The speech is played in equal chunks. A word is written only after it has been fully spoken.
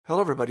Hello,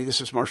 everybody. This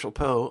is Marshall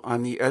Poe.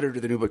 I'm the editor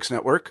of the New Books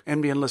Network.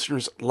 NBN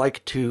listeners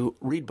like to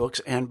read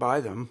books and buy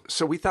them.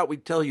 So we thought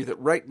we'd tell you that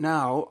right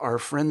now, our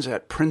friends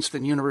at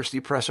Princeton University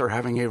Press are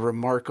having a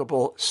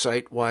remarkable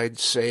site-wide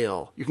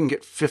sale. You can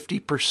get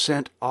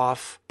 50%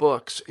 off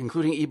books,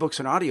 including ebooks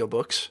and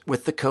audiobooks,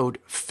 with the code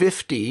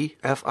 50,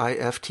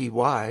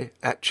 F-I-F-T-Y,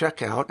 at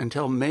checkout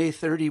until May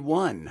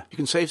 31. You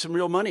can save some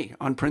real money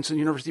on Princeton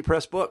University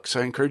Press books.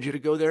 I encourage you to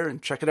go there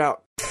and check it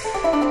out.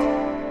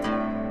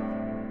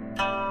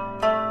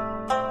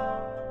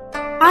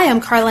 Hi,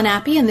 I'm Carla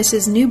Nappi, and this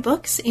is New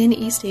Books in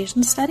East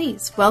Asian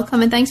Studies.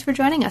 Welcome, and thanks for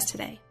joining us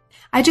today.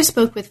 I just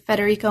spoke with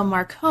Federico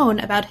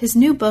Marcone about his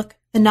new book,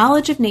 The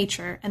Knowledge of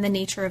Nature and the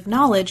Nature of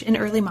Knowledge in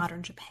Early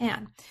Modern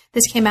Japan.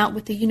 This came out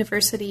with the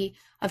University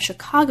of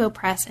Chicago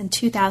Press in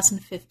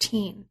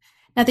 2015.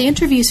 Now, the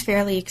interview is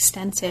fairly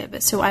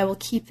extensive, so I will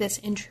keep this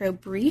intro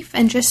brief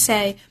and just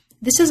say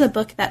this is a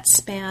book that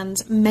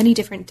spans many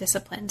different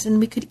disciplines, and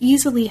we could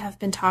easily have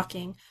been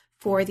talking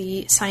for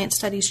the Science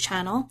Studies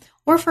channel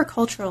or for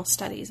Cultural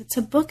Studies. It's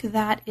a book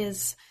that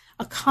is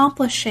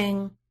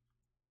accomplishing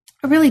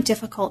a really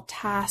difficult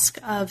task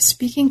of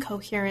speaking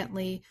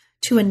coherently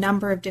to a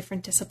number of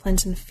different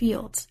disciplines and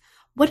fields.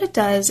 What it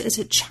does is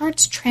it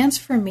charts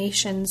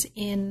transformations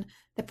in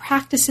the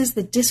practices,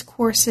 the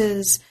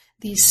discourses,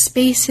 the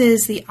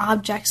spaces, the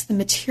objects, the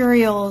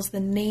materials, the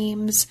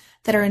names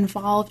that are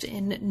involved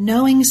in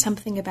knowing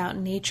something about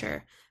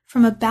nature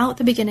from about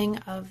the beginning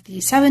of the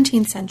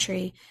 17th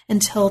century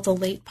until the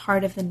late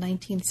part of the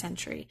 19th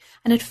century.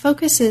 And it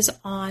focuses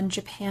on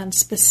Japan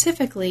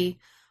specifically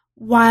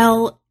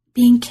while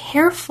being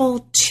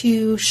careful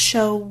to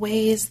show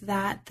ways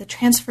that the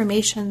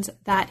transformations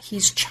that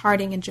he's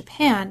charting in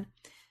Japan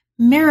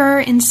mirror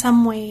in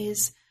some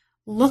ways,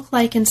 look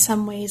like in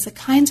some ways, the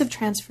kinds of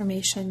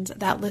transformations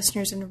that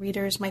listeners and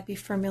readers might be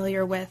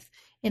familiar with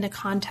in a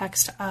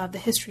context of the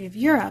history of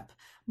Europe,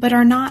 but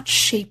are not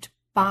shaped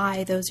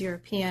by those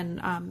European,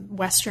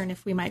 Western,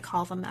 if we might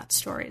call them that,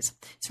 stories.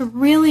 It's a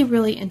really,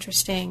 really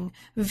interesting,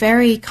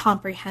 very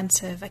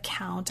comprehensive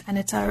account, and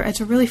it's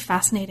a really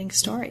fascinating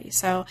story.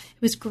 So it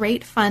was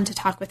great fun to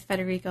talk with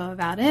Federico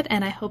about it,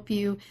 and I hope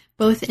you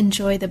both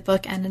enjoy the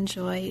book and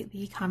enjoy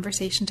the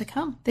conversation to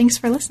come. Thanks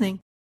for listening.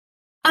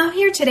 I'm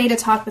here today to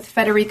talk with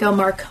Federico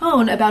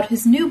Marcone about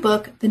his new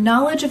book, The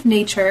Knowledge of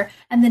Nature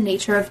and the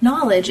Nature of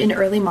Knowledge in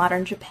Early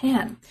Modern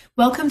Japan.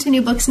 Welcome to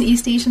New Books in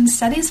East Asian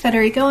Studies,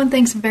 Federico, and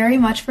thanks very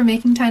much for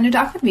making time to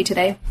talk with me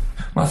today.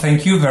 Well,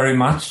 thank you very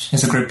much.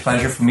 It's a great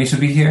pleasure for me to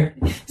be here.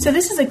 So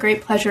this is a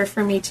great pleasure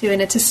for me, too, and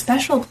it's a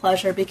special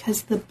pleasure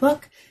because the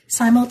book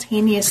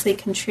simultaneously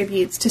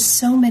contributes to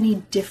so many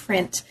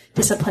different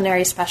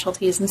disciplinary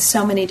specialties in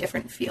so many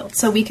different fields.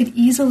 So we could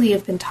easily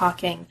have been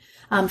talking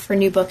for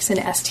New Books in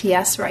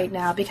STS right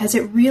now, because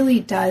it really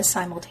does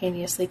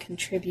simultaneously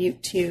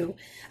contribute to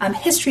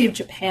history of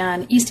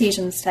Japan, East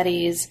Asian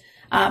studies,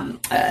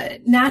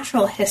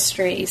 natural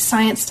history,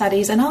 science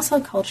studies, and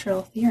also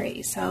cultural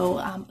theory. So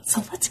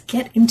let's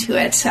get into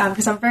it,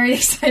 because I'm very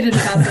excited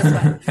about this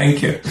one.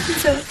 Thank you.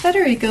 So,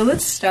 Federico,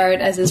 let's start,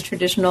 as is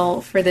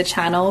traditional for the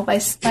channel, by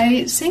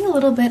saying a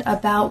little bit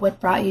about what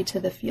brought you to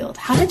the field.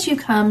 How did you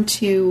come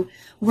to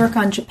work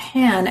on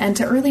Japan and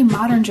to early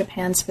modern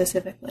Japan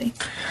specifically?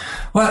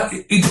 Well,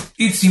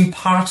 it's in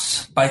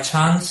part by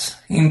chance,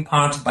 in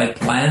part by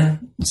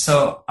plan.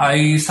 So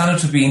I started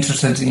to be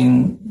interested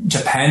in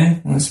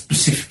Japan,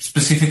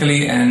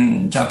 specifically,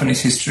 and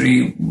Japanese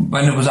history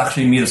when it was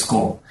actually middle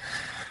school.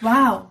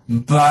 Wow.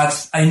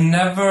 But I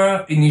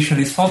never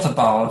initially thought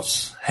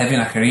about having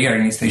a career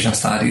in East Asian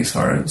studies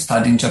or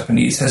studying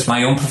Japanese as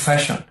my own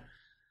profession.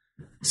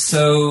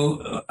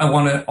 So I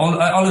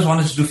always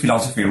wanted to do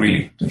philosophy,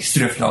 really, the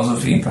history of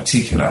philosophy in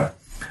particular.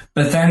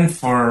 But then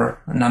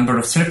for a number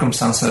of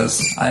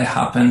circumstances, I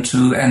happened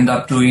to end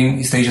up doing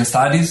East Asian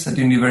studies at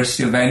the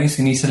University of Venice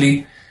in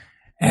Italy.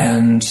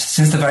 And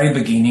since the very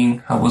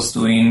beginning, I was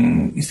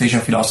doing East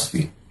Asian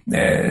philosophy,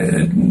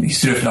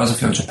 history of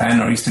philosophy of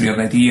Japan or history of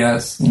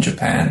ideas in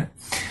Japan.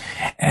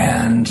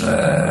 And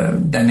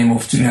then I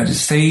moved to the United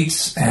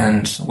States,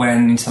 and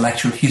when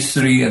intellectual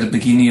history at the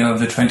beginning of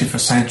the 21st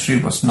century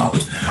was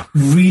not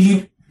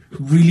really,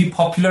 really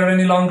popular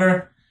any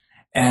longer,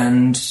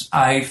 and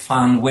I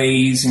found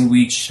ways in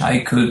which I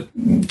could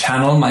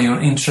channel my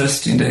own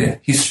interest in the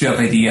history of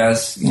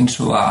ideas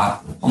into a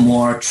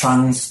more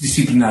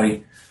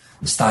transdisciplinary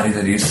study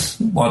that is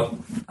what,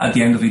 at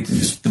the end of it,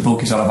 the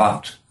book is all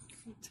about.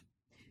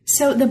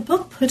 So the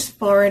book puts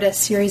forward a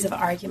series of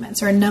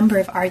arguments, or a number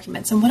of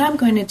arguments, and what I'm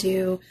going to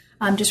do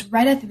just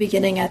right at the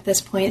beginning at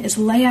this point is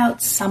lay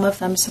out some of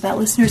them so that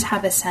listeners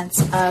have a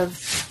sense of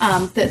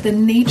the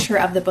nature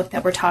of the book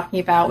that we're talking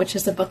about, which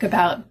is a book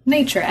about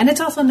nature. And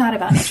it's also not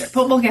about nature,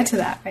 but we'll get to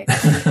that,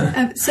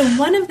 right? So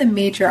one of the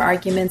major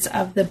arguments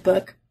of the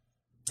book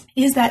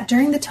is that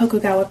during the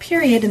Tokugawa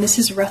period, and this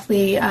is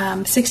roughly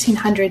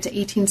 1600 to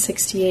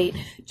 1868,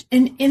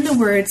 in the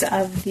words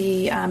of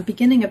the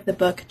beginning of the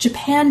book,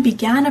 Japan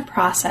began a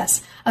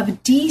process of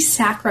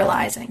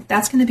desacralizing.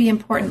 That's going to be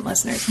important,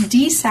 listeners.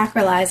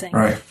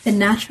 Desacralizing the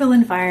natural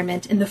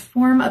environment in the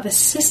form of a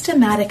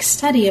systematic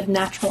study of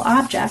natural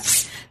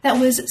objects that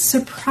was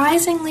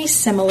surprisingly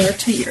similar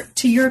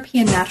to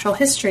European natural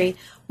history,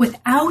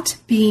 without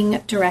being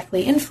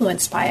directly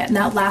influenced by it. And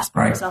that last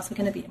part is also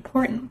going to be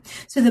important.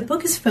 So the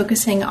book is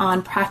focusing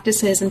on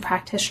practices and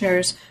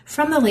practitioners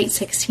from the late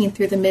 16th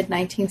through the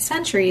mid-19th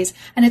centuries,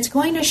 and it's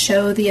going to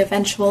show the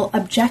eventual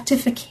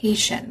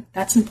objectification.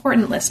 That's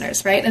important,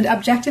 listeners, right? An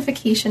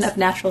objectification of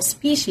natural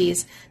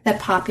species that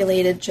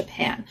populated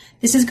Japan.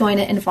 This is going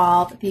to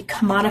involve the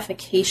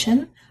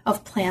commodification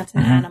of plants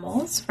and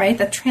animals, right,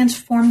 that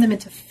transform them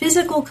into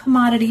physical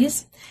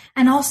commodities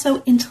and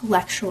also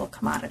intellectual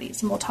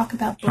commodities. And we'll talk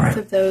about both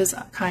of those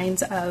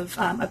kinds of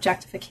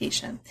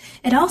objectification.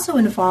 It also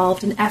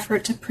involved an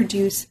effort to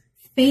produce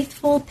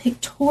faithful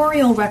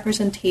pictorial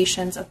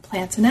representations of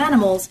plants and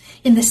animals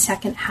in the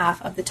second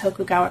half of the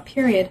Tokugawa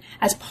period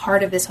as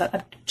part of this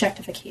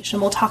objectification.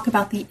 We'll talk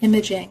about the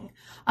imaging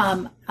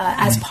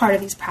as part of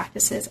these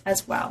practices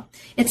as well.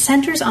 It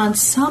centers on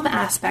some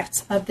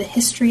aspects of the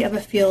history of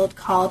a field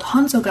called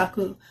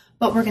Honzogaku,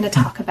 but we're going to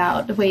talk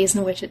about the ways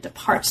in which it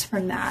departs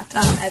from that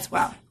as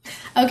well.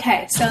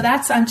 Okay, so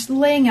I'm just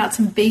laying out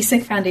some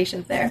basic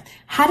foundations there.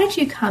 How did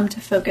you come to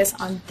focus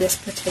on this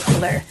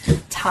particular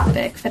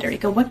topic,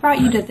 Federico? What brought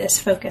you to this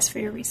focus for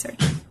your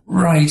research?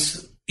 Right.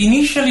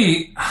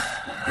 Initially,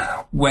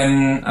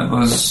 when I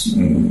was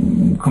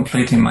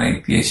completing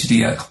my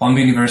PhD at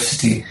Columbia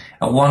University,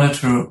 I wanted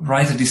to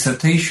write a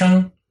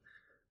dissertation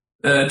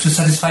to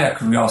satisfy a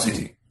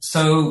curiosity.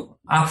 So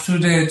after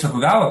the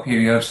Tokugawa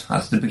period,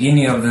 at the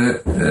beginning of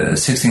the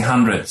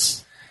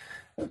 1600s,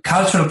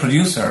 cultural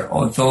producer,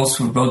 or those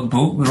who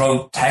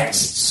wrote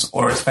texts,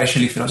 or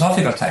especially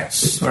philosophical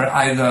texts, were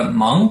either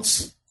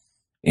monks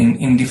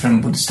in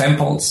different Buddhist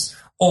temples,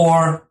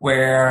 or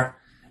were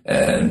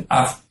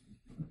a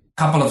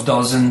couple of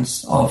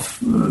dozens of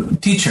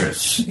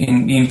teachers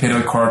in the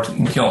imperial court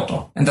in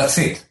Kyoto, and that's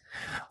it.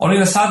 All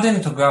of a sudden,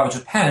 in Tokugawa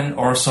Japan,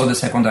 or so the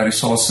secondary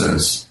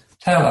sources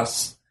tell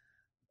us,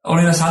 all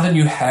of a sudden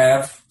you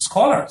have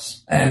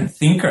scholars and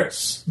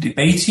thinkers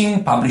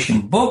debating,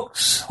 publishing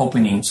books,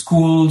 opening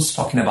schools,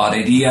 talking about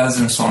ideas,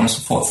 and so on and so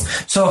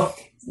forth. So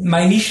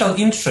my initial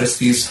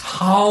interest is,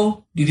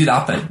 how did it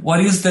happen?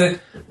 What is the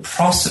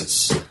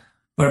process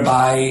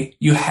whereby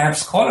you have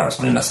scholars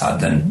all of a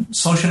sudden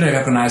socially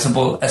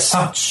recognizable as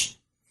such?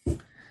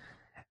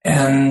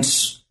 And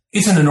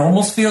it's an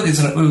enormous field.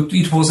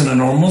 It was an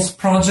enormous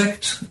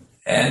project,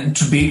 and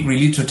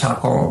to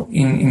tackle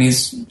in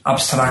its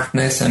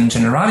abstractness and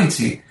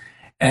generality.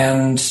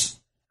 And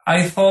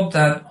I thought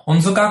that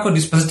Honzogaku,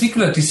 this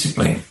particular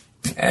discipline,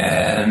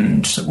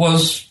 and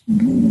was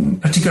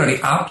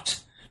particularly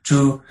apt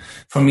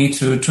for me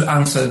to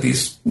answer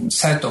this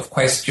set of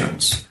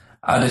questions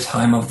at the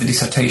time of the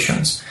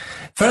dissertations.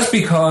 First,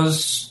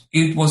 because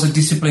it was a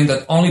discipline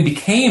that only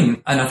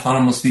became an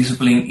autonomous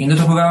discipline in the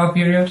Tokugawa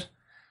period.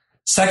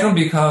 Second,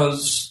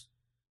 because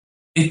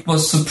it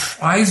was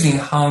surprising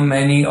how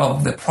many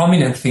of the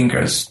prominent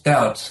thinkers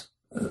dealt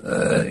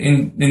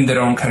in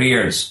their own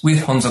careers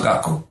with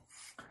Honzogaku.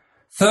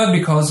 Third,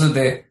 because of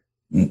the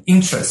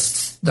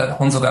interest that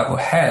Honzogaku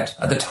had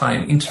at the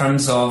time in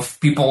terms of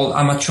people,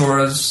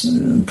 amateurs,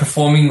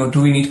 performing or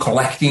doing it,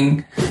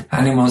 collecting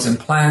animals and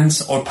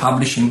plants or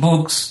publishing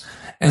books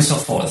and so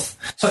forth.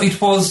 So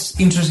it was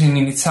interesting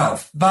in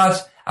itself.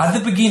 But at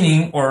the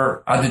beginning,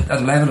 or at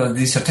the level of the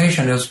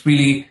dissertation, it was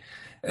really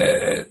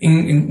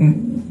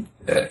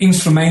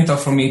instrumental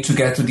for me to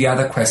get to the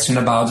other question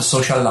about the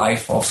social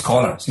life of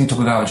scholars in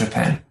Tokugawa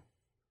Japan.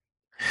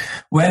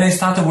 When I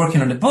started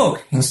working on the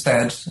book,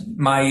 instead,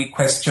 my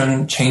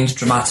question changed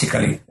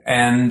dramatically,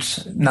 and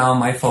now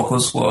my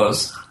focus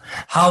was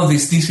how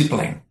this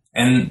discipline,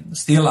 and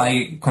still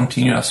I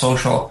continue a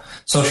social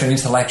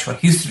intellectual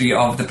history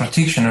of the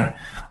practitioner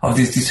of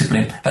this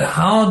discipline, but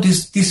how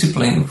this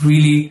discipline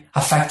really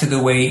affected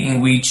the way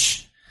in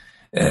which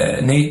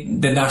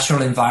the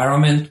natural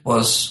environment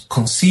was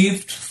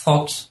conceived,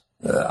 thought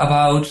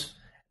about,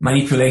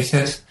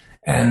 manipulated,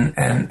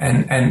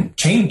 and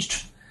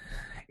changed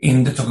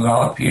in the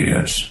Tokugawa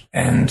period,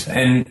 and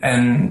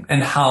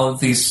how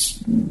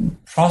this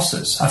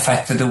process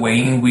affected the way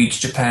in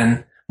which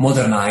Japan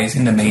modernized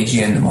in the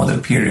Meiji and the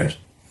modern period.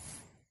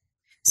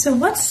 So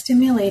what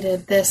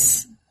stimulated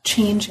this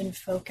change in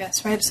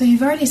focus, right? So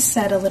you've already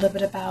said a little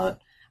bit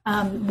about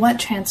what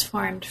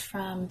transformed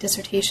from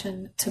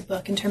dissertation to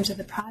book in terms of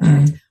the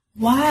project.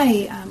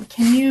 Why?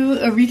 Can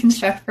you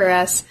reconstruct for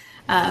us,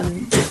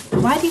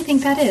 why do you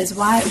think that is?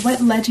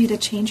 What led you to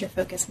change your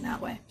focus in that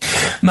way?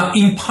 Now,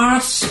 in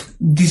part,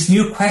 this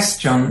new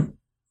question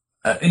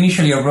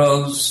initially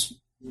arose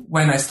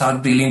when I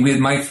started dealing with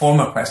my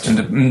former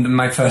question,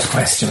 my first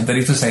question. That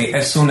is to say,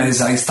 as soon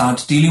as I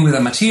start dealing with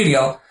a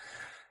material,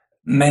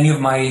 many of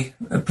my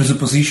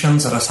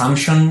presuppositions or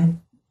assumptions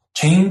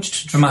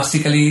changed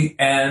dramatically,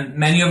 and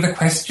many of the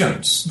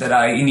questions that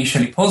I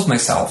initially posed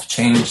myself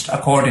changed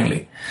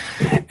accordingly.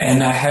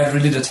 And I had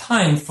really the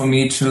time for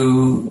me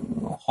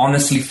to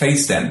honestly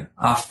face them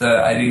after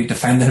I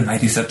defended my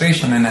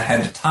dissertation, and I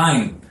had the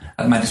time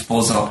at my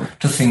disposal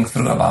to think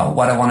through about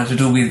what I wanted to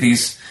do with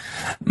this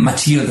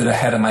material that I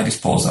had at my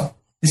disposal.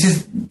 This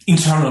is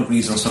internal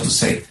reason, so to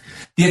say.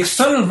 The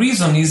external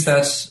reason is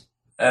that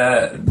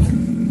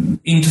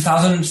in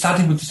 2000,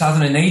 starting with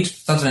 2008,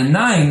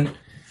 2009,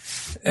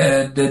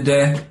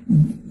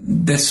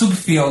 the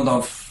subfield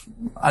of,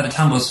 at the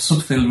time was a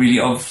subfield really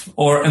of,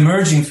 or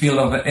emerging field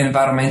of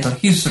environmental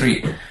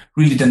history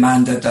really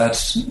demanded that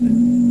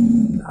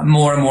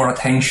more and more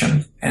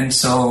attention. And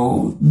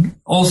so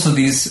also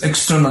this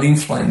external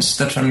influence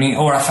determined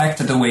or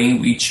affected the way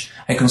in which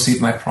I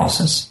conceived my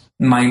process,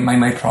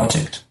 my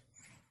project.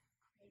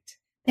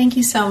 Thank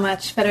you so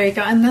much,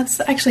 Federico. And let's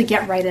actually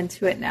get right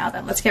into it now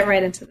then. Let's get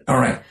right into it. All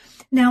right.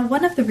 Now,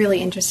 one of the really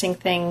interesting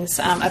things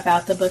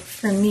about the book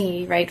for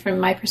me, right, from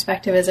my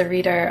perspective as a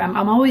reader,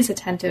 I'm always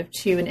attentive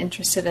to and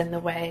interested in the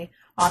way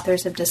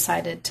authors have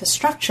decided to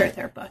structure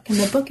their book. And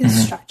the book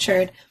is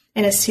structured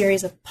in a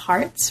series of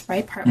parts,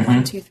 right, part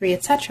 1, 2, 3,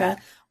 etc.,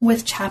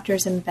 with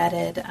chapters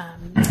embedded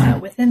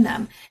within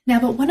them. Now,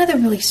 but one of the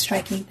really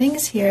striking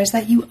things here is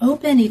that you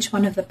open each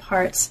one of the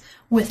parts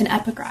with an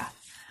epigraph.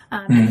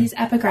 And these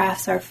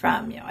epigraphs are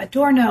from,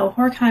 Adorno,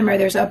 Horkheimer.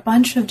 There's a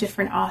bunch of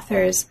different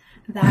authors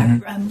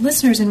that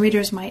listeners and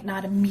readers might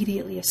not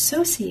immediately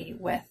associate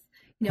with,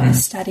 a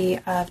study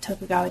of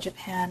Tokugawa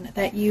Japan,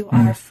 that you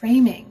are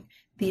framing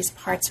these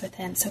parts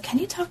within. So can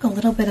you talk a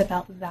little bit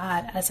about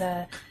that as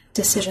a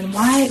decision?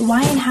 Why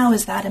and how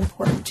is that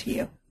important to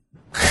you?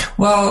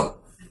 Well,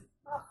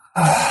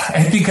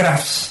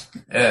 epigraphs.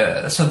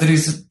 So there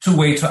is two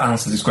ways to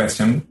answer this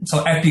question.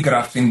 So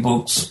epigraphs in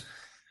books,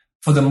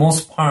 for the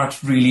most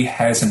part, really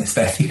has an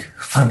aesthetic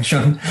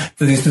function.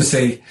 That is to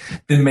say,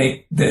 they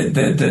make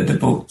the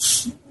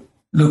books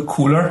look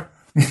cooler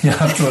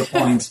up to a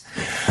point,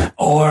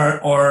 or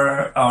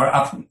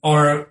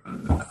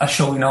a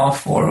showing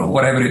off, or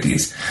whatever it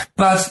is.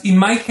 But in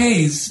my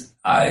case,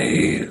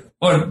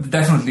 or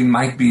definitely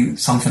might be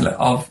something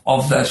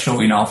of that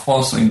showing off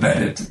also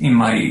embedded in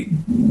my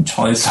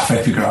choice of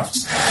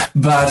epigraphs.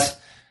 But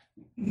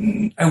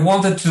I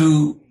wanted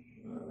to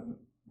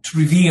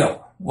reveal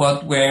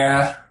what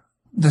were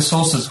the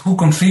sources, who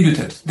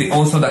contributed, the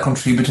author that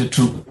contributed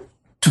to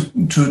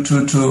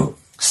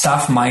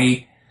staff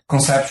my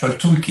conceptual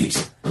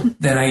toolkit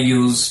that I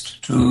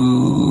used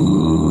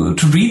to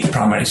read the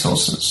primary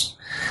sources.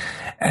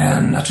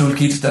 And a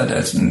toolkit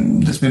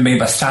that's been made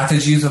by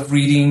strategies of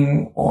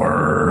reading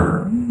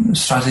or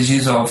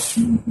strategies of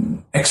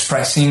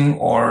expressing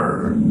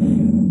or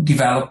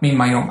developing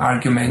my own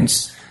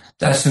arguments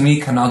that to me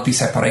cannot be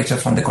separated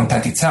from the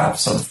content itself.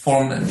 So the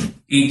form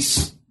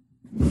it's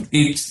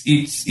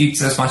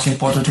as much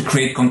important to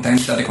create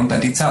content as the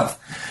content itself.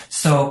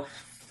 So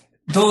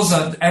those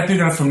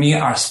epigraphs for me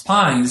are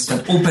spines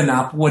that open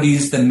up what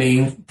is the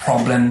main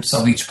problems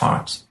of each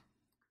part.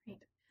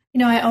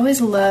 I always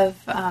love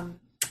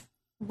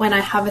when I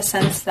have a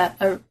sense that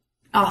an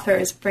author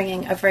is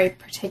bringing a very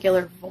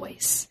particular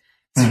voice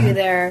to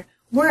their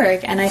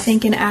work, and I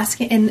think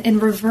in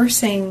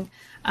reversing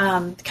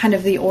kind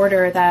of the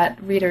order that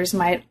readers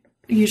might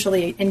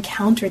usually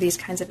encounter these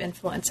kinds of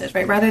influences,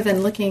 right? Rather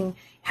than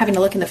having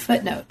to look in the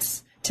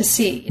footnotes to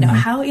see,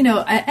 how,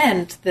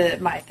 and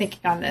my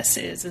thinking on this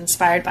is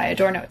inspired by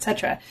Adorno,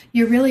 etc.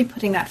 You're really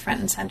putting that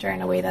front and center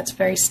in a way that's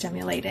very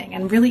stimulating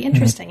and really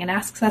interesting and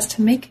asks us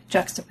to make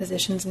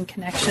juxtapositions and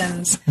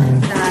connections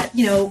that,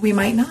 we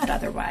might not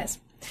otherwise.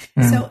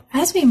 So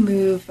as we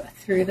move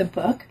through the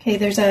book,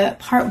 there's a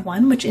part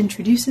 1 which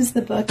introduces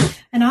the book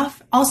and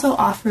also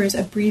offers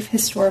a brief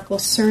historical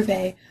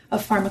survey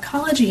of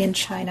pharmacology in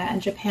China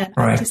and Japan up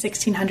to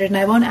 1600. And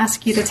I won't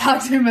ask you to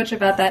talk too much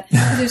about that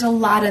because there's a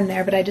lot in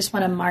there, but I just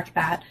want to mark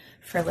that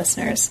for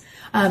listeners.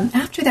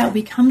 After that,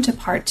 we come to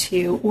part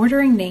 2,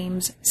 Ordering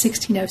Names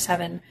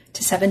 1607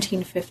 to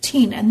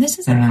 1715. And this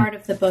is a part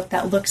of the book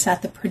that looks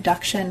at the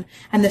production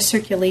and the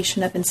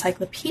circulation of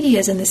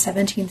encyclopedias in the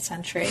 17th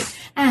century.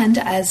 And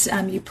as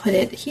you put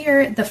it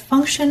here, the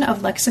function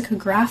of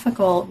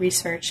lexicographical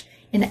research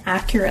in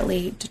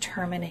accurately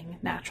determining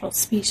natural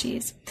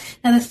species.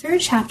 Now, the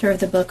third chapter of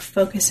the book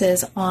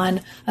focuses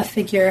on a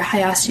figure,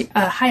 Hayashi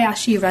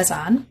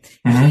Razan.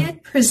 He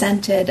had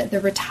presented the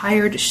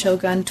retared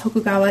shogun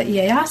Tokugawa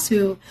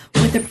Ieyasu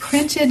with a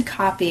printed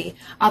copy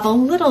of a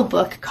little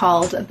book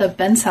called the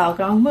Bensal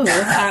Gongmu,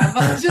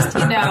 just,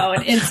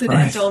 an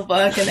incidental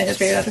book in the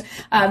history of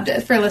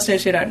for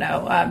listeners who don't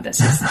know, this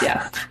is,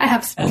 I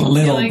have special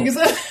feelings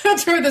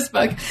toward this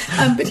book.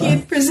 But he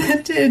had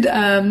presented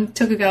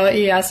Tokugawa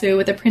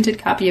Ieyasu with a printed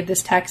copy of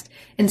this text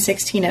in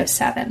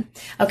 1607.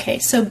 Okay,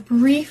 so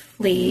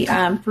briefly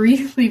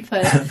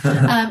put,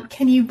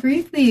 can you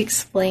briefly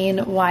explain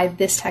why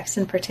this text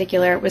in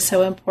particular was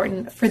so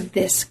important for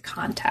this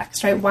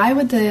context, right? Why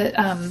would the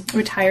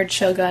retired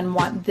shogun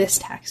want this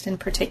text in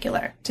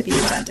particular to be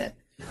presented?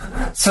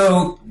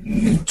 So,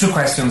 two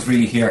questions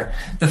really here.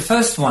 The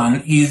first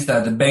one is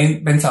that the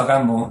Bentao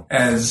Gammo,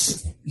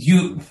 as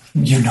you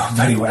know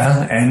very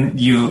well, and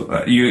you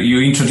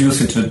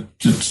introduce it to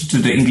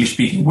the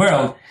English-speaking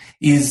world,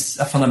 is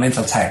a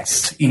fundamental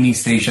text in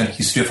East Asian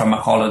history of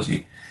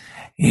pharmacology.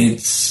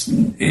 It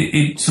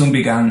soon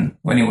began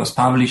when it was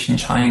published in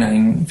China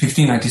in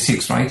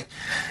 1596, right?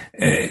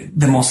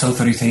 The most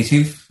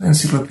authoritative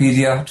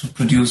encyclopedia to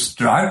produce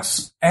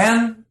drugs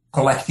and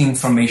collecting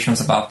information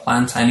about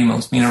plants,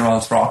 animals,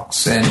 minerals,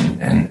 rocks,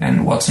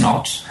 and what's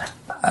not,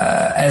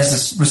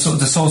 as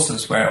the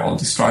sources where all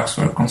these drugs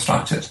were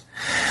constructed.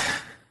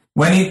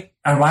 When it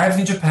arrived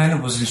in Japan,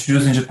 it was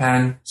introduced in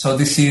Japan. So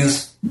this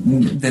is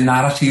the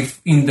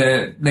narrative in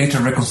the later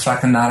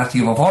reconstructed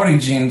narrative of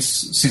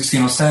Origins,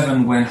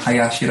 1607, when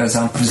Hayashi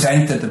Razan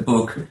presented the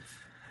book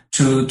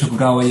to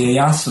Tokugawa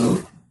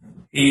Ieyasu.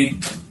 It,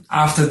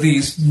 after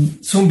this,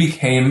 soon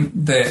became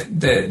the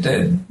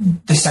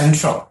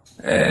central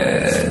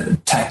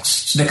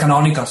text, the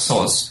canonical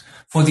source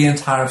for the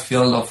entire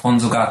field of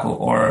Honzogaku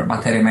or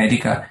materia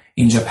medica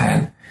in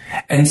Japan,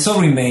 and so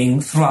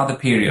remained throughout the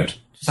period,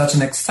 to such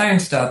an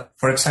extent that,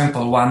 for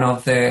example, one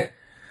of the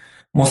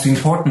most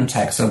important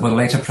texts that were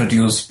later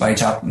produced by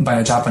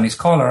a Japanese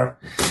scholar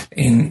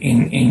in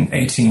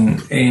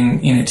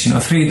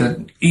 1803,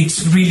 that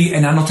it's really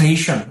an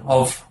annotation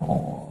of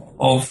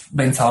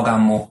Bentao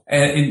Gammo.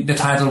 The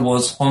title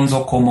was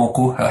Honzo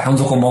Komoku.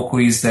 Honzo Komoku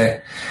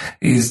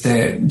is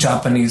the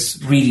Japanese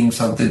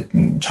readings of the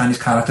Chinese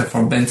character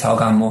for Bentao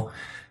Gammo.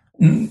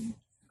 Honzo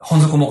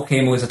Komoku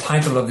Keimo is the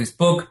title of this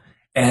book,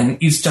 and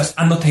it's just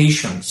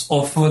annotations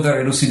or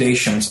further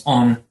elucidations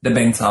on the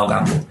Bentao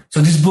Gammo. So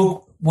this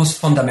book was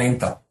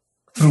fundamental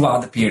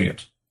throughout the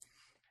period.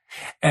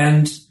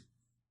 And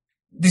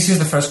this is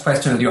the first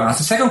question that you asked.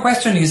 The second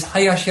question is,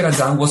 Hayashi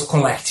Razan was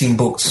collecting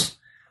books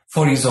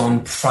for his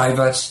own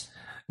private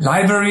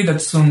library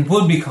that soon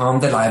would become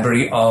the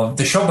library of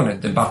the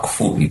shogunate, the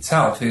Bakufu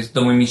itself. It's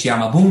Domemichi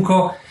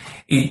Yamabunko.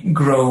 It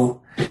grew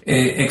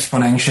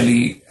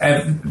exponentially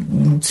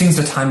since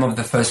the time of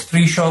the first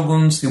three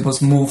shoguns. It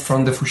was moved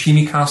from the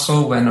Fushimi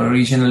Castle when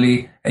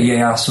originally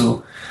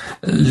Ieyasu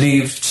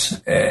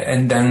lived,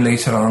 and then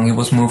later on it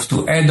was moved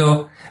to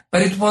Edo.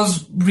 But it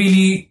was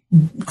really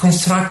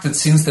constructed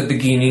since the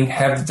beginning,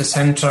 have the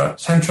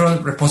central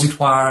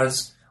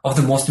repositoires of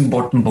the most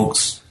important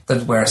books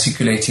that were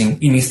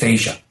circulating in East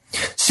Asia.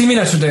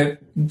 Similar to the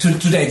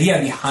idea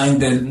behind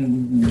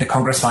the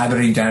Congress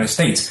Library in the United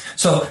States.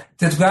 So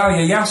Tokugawa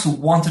Ieyasu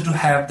wanted to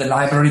have the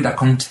library that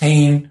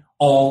contained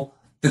all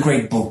the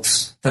great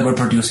books that were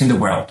produced in the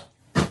world.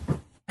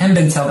 And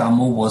Bentao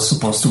Gammo was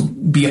supposed to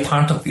be a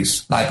part of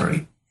this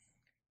library.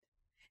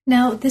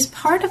 Now, this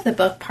part of the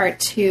book, part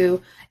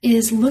 2,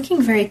 is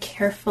looking very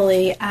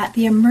carefully at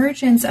the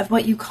emergence of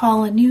what you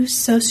call a new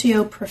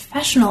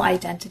socio-professional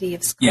identity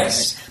of scholars.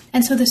 Yes.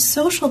 And so the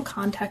social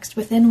context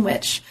within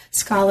which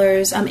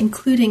scholars,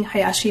 including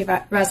Hayashi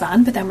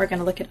Razan, but then we're going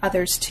to look at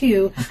others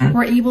too,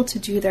 were able to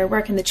do their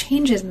work, and the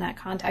changes in that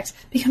context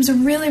becomes a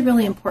really,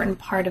 really important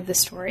part of the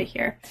story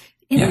here.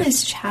 In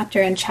this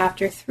chapter, in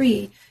chapter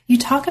 3, you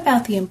talk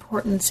about the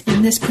importance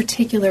in this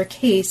particular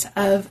case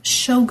of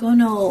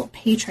shogunal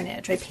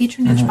patronage, right?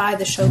 Patronage by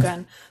the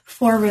shogun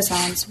for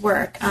Razan's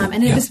work.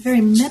 And it was very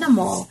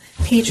minimal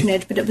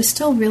patronage, but it was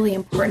still really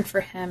important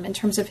for him in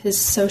terms of his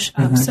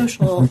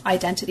social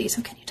identity.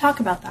 So can you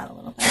talk about that a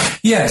little bit?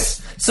 Yes.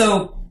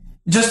 So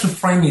just to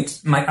frame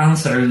it, my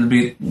answer a little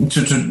bit, to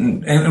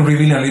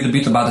reveal a little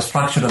bit about the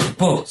structure of the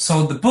book.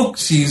 So the book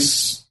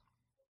is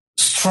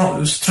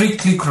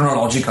strictly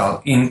chronological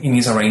in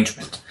his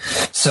arrangement.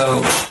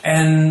 So,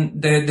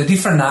 and the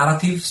different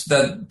narratives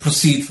that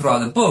proceed throughout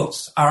the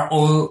books are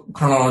all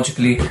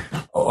chronologically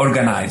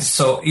organized.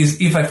 So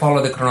if I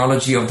follow the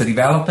chronology of the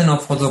development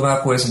of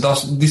Honzogaku as a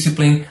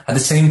discipline, at the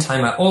same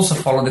time I also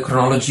follow the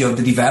chronology of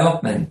the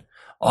development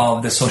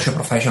of the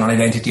socio-professional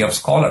identity of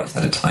scholars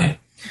at the time.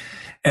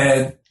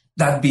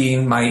 That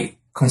being my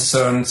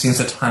concern since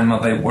the time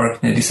of my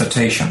work in the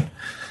dissertation.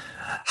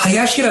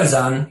 Hayashi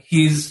Razan,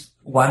 he's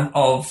one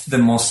of the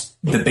most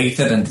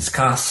debated and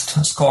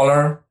discussed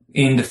scholar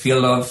in the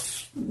field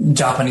of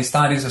Japanese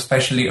studies,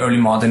 especially early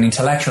modern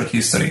intellectual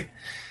history,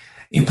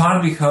 in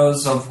part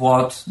because of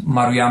what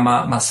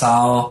Maruyama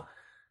Masao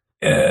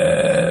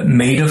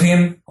made of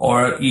him,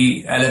 or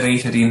he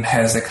elevated him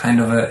as a kind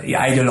of a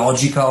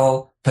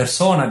ideological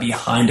persona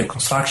behind the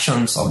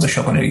constructions of the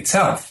shogunate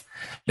itself.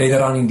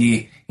 Later on in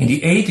the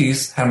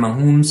 80s, Hermann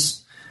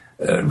Huns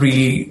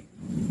really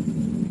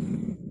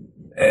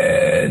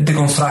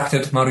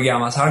deconstructed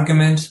Maruyama's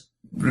argument.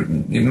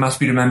 It must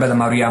be remembered that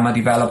Maruyama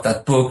developed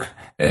that book,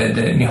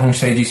 the Nihon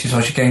Seiji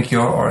Shisoshi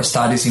Kenkyo, or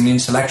Studies in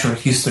Intellectual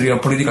History or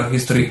Political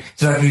History,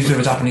 Intellectual History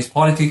of Japanese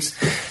Politics,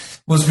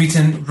 was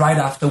written right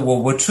after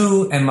World War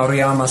II, and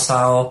Maruyama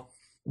Masao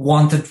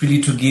wanted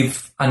really to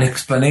give an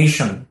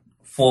explanation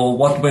for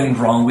what went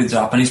wrong with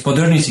Japanese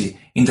modernity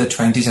in the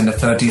 20s and the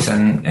 30s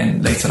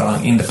and later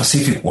on in the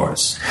Pacific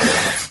Wars.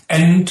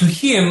 And to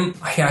him,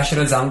 Hayashi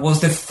Razan was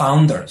the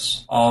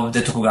founders of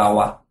the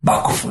Tokugawa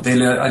Bakufu,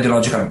 the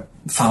ideological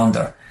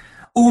founder.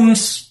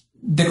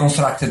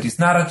 Deconstructed this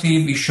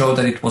narrative. He showed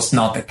that it was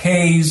not the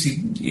case.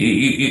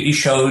 He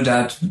showed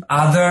that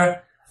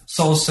other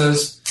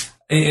sources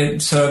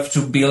served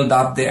to build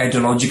up the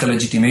ideological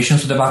legitimation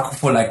to the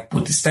Bakufu, like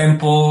Buddhist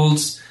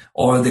temples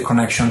or the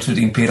connection to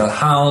the imperial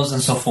house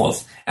and so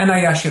forth. And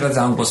Hayashi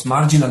Razan was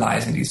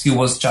marginalizing this. He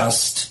was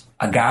just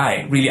a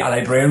guy, really a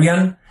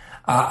librarian,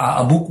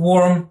 a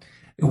bookworm.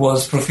 He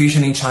was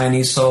proficient in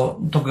Chinese,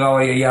 so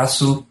Tokugawa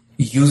Ieyasu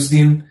used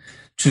him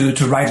to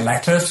write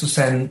letters, to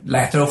send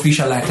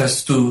official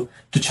letters to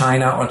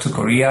China or to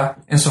Korea,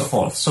 and so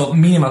forth. So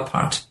minimal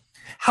part.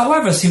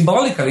 However,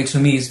 symbolically to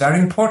me is very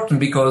important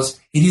because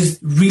it is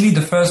really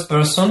the first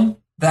person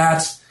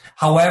that,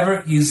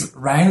 however his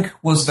rank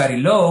was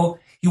very low,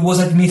 he was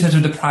admitted to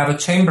the private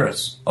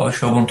chambers of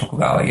Shogun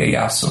Tokugawa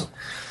Ieyasu.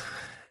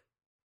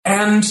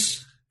 And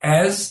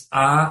as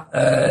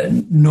a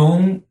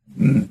known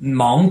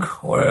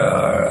monk or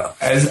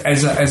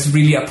as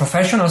really a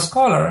professional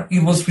scholar, he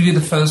was really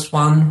the first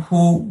one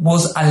who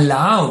was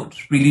allowed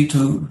really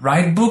to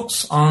write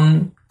books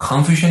on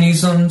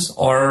Confucianisms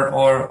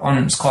or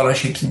on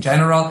scholarships in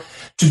general,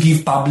 to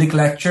give public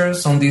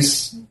lectures on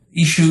these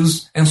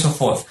issues and so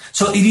forth.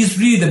 So it is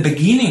really the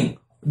beginning,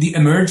 the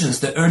emergence,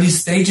 the early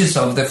stages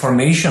of the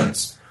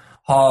formations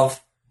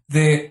of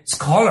the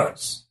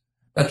scholars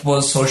that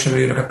was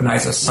socially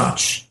recognized as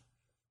such.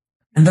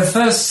 In the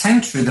first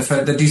century,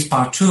 that is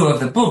part 2 of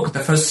the book, the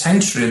first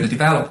century of the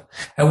development,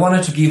 I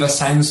wanted to give a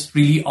sense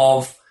really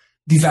of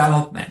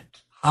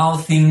development, how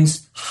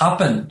things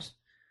happened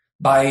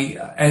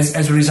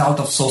as a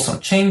result of social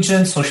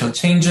changes,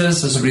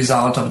 as a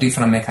result of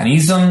different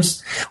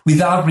mechanisms,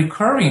 without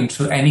recurring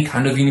to any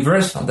kind of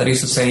universal. That is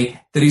to say,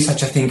 there is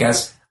such a thing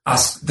as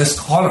the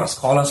scholars.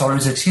 Scholars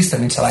always existed,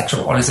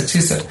 intellectuals always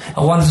existed.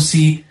 I wanted to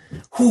see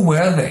who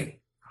were they,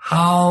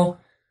 how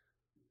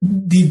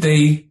did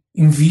they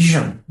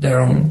envision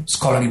their own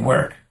scholarly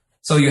work.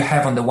 So you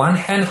have on the one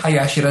hand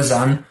Hayashi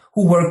Razan,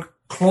 who worked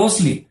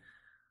closely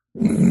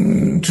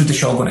to the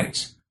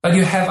shogunate. But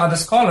you have other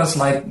scholars,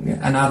 like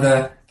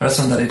another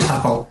person that I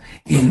tackle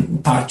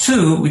in part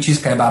 2, which is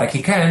Kaibara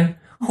Kiken,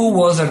 who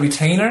was a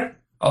retainer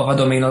of a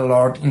domain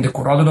lord in the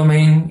Kuroda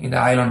domain in the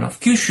island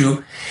of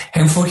Kyushu.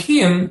 And for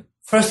him,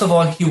 first of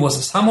all, he was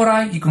a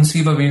samurai. He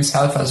conceived of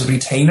himself as a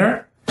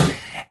retainer.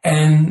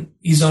 And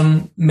his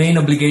own main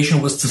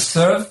obligation was to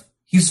serve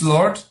his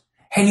lord.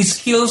 And his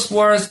skills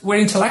were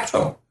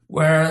intellectual,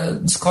 where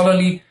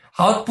scholarly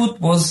output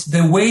was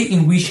the way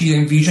in which he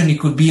envisioned he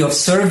could be of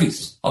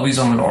service of his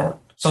own lord.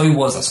 So he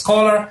was a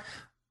scholar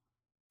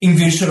in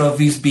virtue of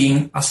his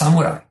being a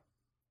samurai.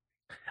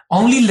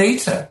 Only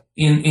later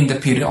in the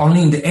period,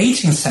 only in the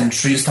 18th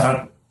century, you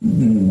start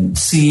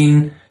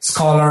seeing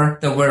scholars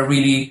that were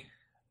really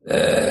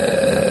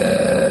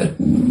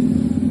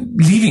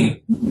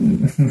living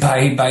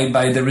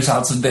by the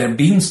results of their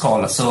being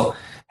scholars. So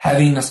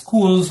having a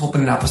schools,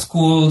 opening up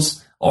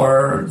schools,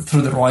 or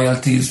through the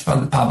royalties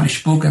from the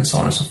published book, and so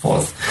on and so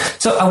forth.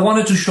 So I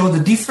wanted to show the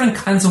different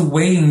kinds of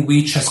way in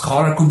which a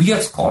scholar could be a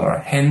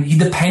scholar, and he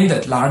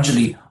depended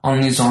largely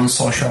on his own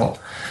social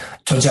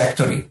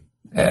trajectory,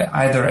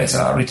 either as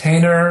a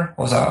retainer,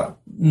 or as a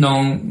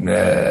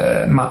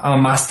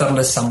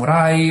masterless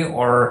samurai,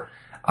 or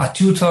a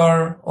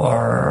tutor,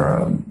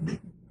 or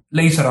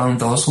later on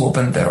those who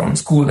opened their own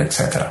school,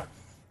 etc.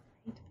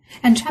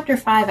 And Chapter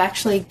 5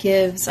 actually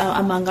gives,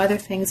 among other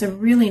things, a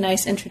really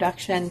nice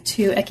introduction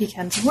to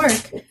Ekiken's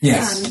work.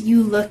 Yes.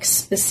 You look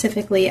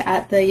specifically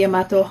at the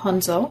Yamato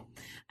Honzo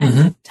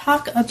and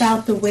talk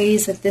about the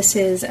ways that this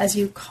is, as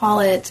you call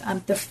it,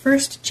 the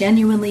first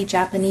genuinely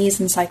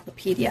Japanese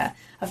encyclopedia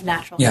of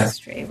natural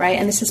history, right?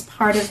 And this is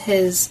part of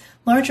his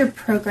larger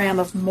program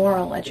of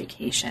moral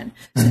education.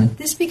 So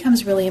this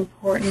becomes really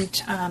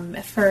important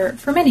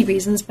for many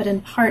reasons, but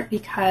in part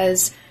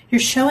because you're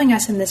showing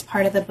us in this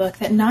part of the book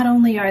that not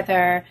only are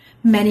there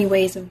many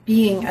ways of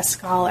being a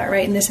scholar,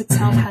 right, and this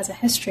itself has a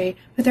history,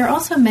 but there are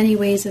also many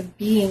ways of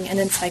being an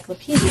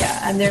encyclopedia,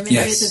 and there are many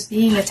ways of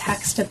being a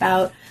text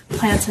about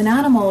plants and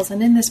animals,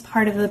 and in this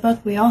part of the book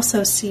we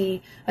also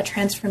see a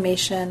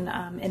transformation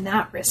in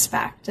that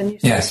respect. And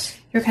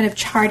you're kind of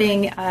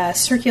charting a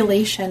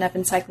circulation of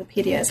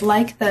encyclopedias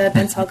like the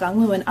Bensao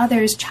Ganglu and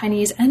others,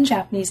 Chinese and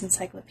Japanese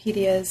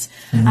encyclopedias,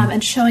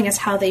 and showing us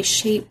how they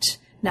shaped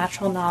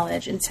natural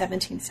knowledge in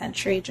 17th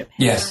century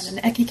Japan. And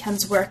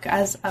Ekiken's work,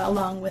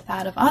 along with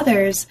that of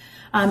others,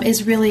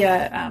 is really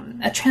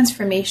a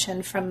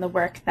transformation from the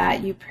work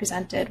that you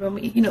presented when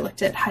we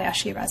looked at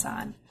Hayashi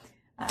Razan,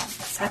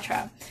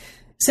 etc.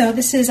 So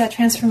this is a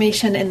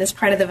transformation in this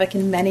part of the book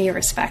in many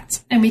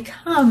respects. And we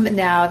come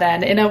now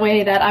then in a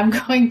way that I'm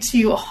going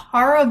to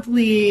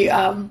horribly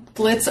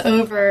blitz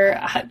over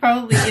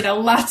probably,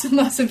 lots and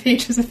lots of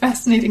pages of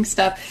fascinating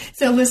stuff.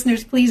 So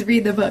listeners, please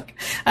read the book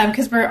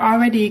because we're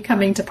already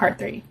coming to part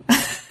 3.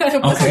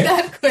 It wasn't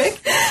that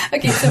quick.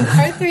 Okay, so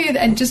part 3,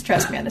 and just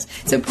trust me on this.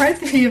 So part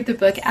 3 of the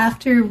book,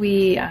 after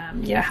we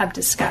have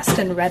discussed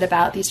and read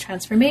about these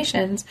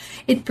transformations,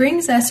 it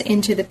brings us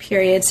into the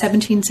period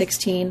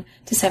 1716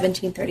 to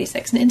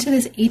 1736, and into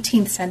this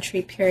 18th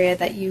century period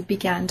that you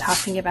began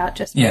talking about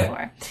just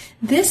before.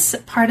 This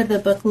part of the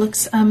book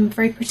looks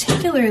very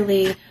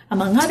particularly,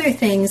 among other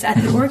things, at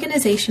the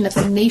organization of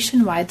a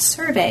nationwide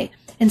survey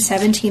in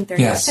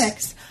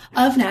 1736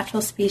 of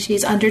natural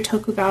species under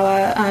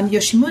Tokugawa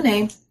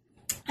Yoshimune,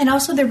 and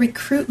also the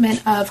recruitment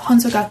of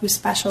Honzogaku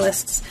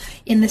specialists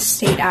in the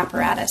state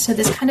apparatus. So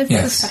this kind of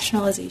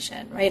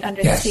professionalization, right,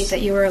 under the state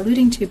that you were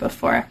alluding to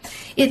before.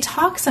 It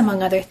talks,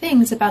 among other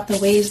things, about the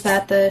ways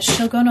that the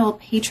shogunal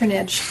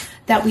patronage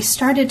that we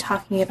started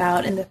talking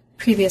about in the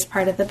previous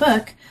part of the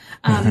book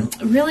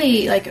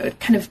really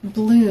kind of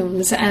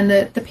blooms, and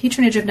the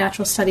patronage of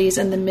natural studies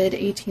in the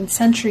mid-18th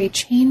century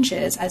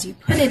changes, as you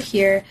put it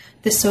here,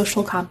 the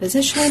social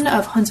composition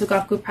of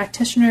Honzogaku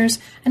practitioners,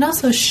 and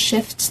also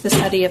shifts the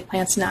study of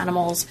plants and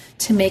animals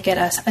to make it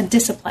a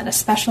discipline, a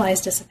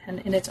specialized discipline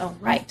in its own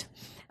right.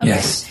 Okay.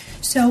 Yes.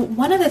 So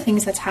one of the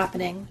things that's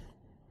happening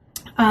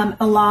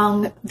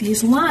along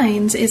these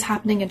lines is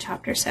happening in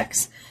Chapter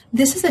 6.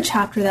 This is a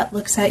chapter that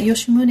looks at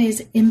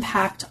Yoshimune's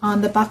impact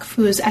on the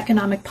Bakufu's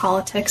economic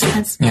politics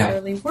and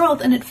scholarly world,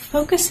 and it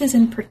focuses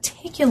in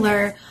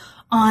particular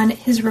on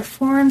his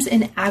reforms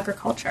in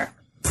agriculture.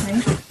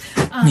 Right?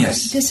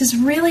 This is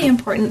really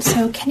important.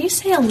 So can you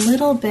say a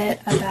little bit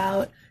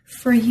about,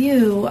 for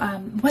you,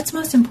 what's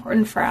most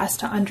important for us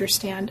to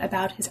understand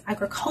about his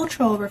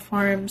agricultural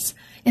reforms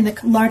in the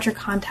larger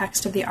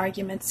context of the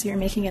arguments you're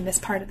making in this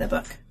part of the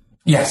book?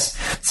 Yes.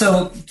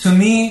 So to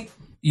me,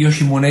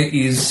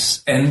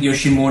 Yoshimune's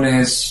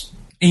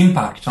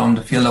impact on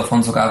the field of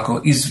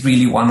Honzogaku is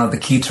really one of the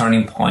key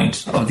turning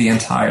points of the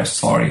entire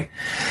story.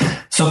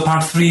 So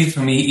part 3 for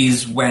me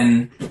is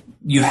when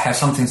you have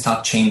something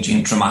start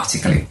changing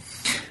dramatically.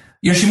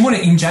 Yoshimune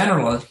in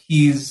general,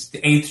 he's the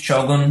 8th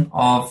shogun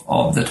of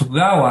the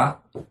Tokugawa,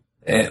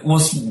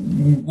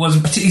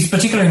 is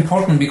particularly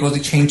important because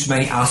it changed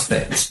many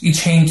aspects. It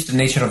changed the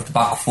nature of the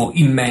Bakufu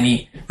in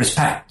many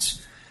respects.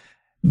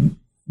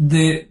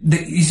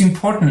 His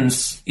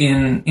importance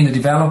in the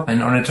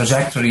development or the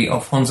trajectory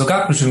of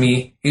Honzogaku to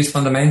me is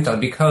fundamental,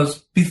 because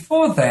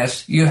before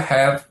that you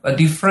have a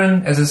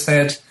different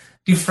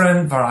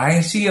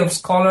variety of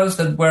scholars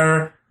that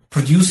were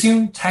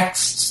producing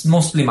texts,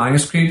 mostly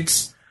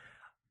manuscripts,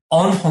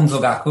 on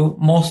Honzogaku,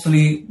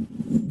 mostly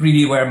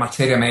really where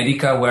Materia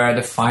Medica, where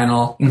the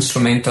final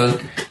instrumental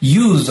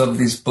use of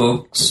these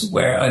books,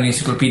 where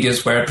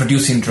encyclopedias were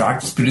producing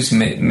drugs, producing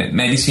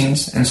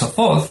medicines, and so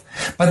forth.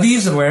 But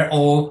these were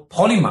all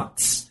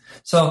polymaths.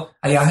 So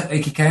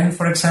Eikiken,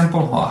 for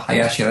example, or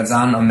Hayashi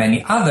Razan, or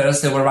many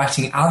others, they were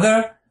writing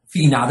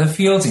in other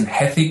fields, in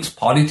ethics,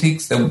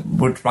 politics, they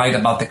would write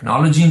about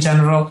technology in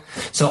general.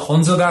 So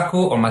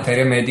Honzogaku or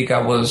Materia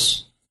Medica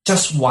was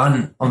just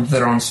one of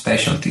their own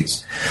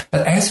specialties.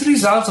 But as a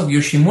result of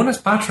Yoshimune's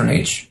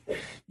patronage,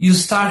 you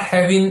start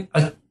having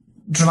a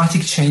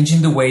dramatic change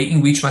in the way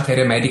in which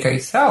Materia Medica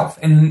itself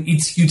and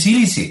its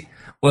utility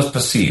was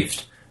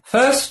perceived.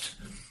 First,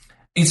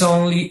 it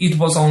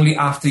was only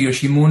after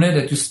Yoshimune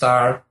that you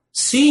start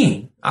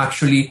seeing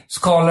actually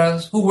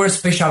scholars who were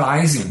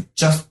specializing,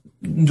 just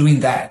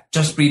doing that,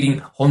 just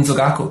reading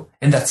Honzogaku,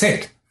 and that's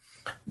it.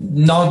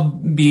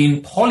 Not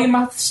being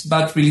polymaths,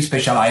 but really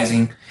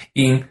specializing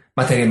in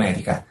Materia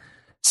Medica.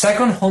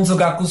 Second,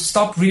 Honzogaku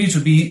stopped really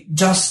to be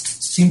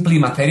just simply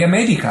Materia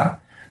Medica,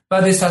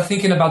 but they start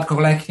thinking about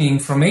collecting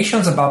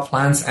information about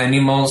plants,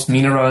 animals,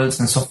 minerals,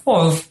 and so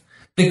forth.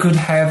 They could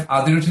have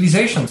other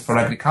utilizations for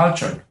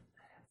agriculture,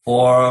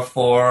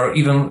 for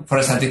even for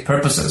aesthetic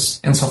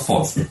purposes, and so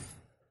forth.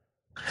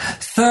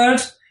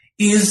 Third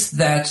is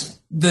that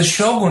the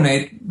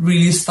shogunate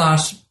really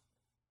starts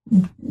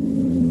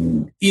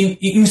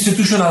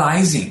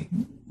institutionalizing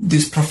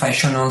these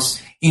professionals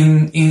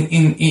in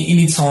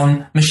its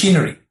own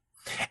machinery.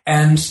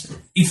 And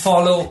it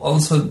followed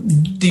also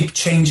deep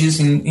changes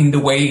in the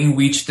way in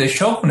which the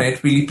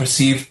shogunate really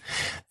perceived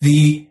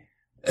the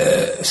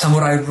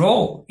samurai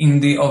role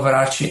in the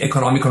overarching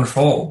economic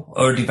control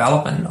or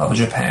development of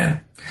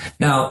Japan.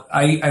 Now,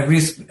 I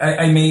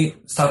may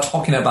start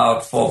talking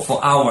about for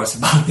hours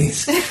about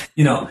this.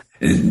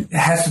 It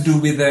has to do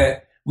with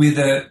the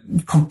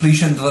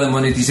completion of the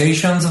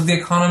monetizations of the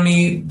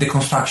economy, the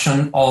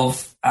construction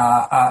of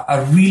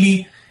a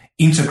really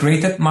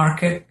integrated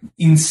market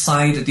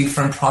inside the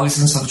different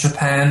provinces of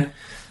Japan,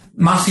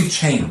 massive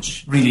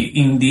change really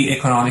in the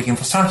economic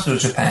infrastructure of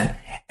Japan,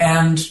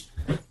 and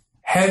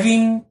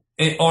having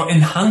or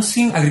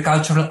enhancing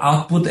agricultural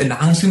output,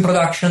 enhancing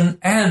production,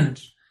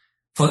 and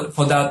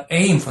for that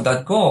aim, for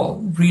that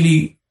goal,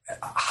 really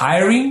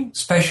hiring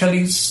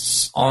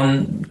specialists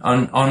on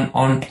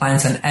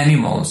plants and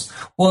animals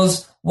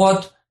was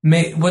what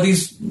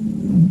is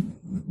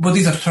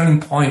a turning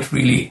point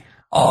really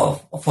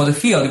for the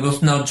field. It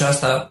was not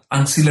just an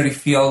ancillary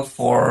field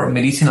for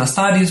medicinal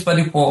studies, but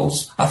it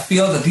was a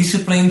field, a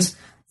disciplines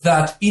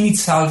that in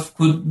itself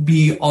could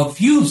be of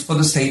use for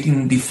the state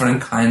in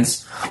different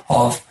kinds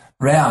of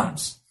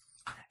realms.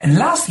 And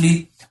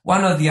lastly,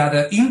 one of the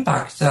other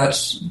impacts that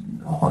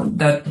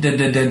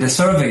the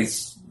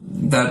surveys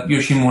that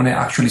Yoshimune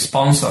actually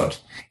sponsored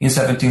in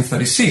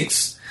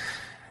 1736,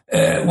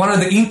 one of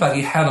the impact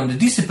it had on the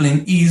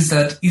discipline is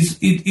that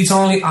it's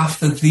only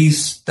after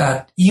this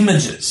that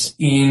images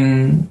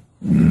in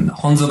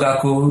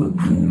Honzogaku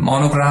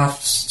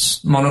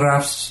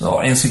monographs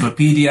or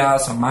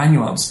encyclopedias or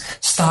manuals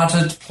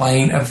started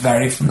playing a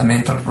very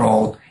fundamental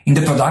role in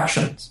the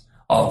productions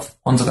of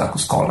Honzogaku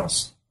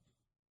scholars.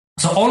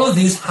 So all of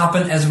this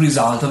happened as a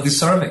result of the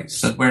surveys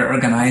that were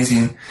organized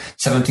in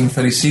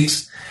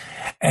 1736,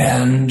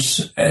 and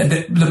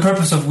the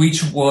purpose of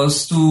which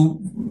was to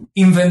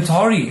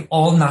inventory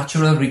all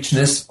natural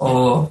richness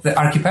of the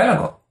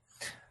archipelago.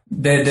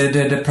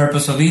 The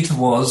purpose of it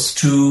was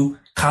to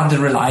cut the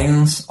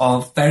reliance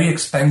of very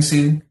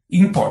expensive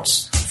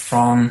imports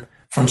from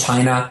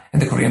China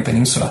and the Korean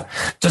Peninsula.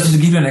 Just to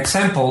give you an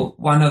example,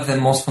 one of the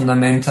most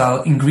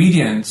fundamental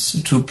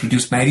ingredients to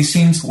produce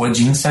medicines was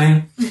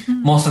ginseng.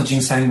 Mm-hmm. Most of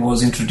ginseng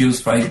was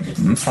introduced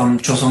from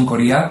Joseon,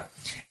 Korea.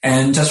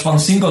 And just one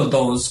single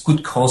dose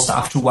could cost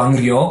up to 1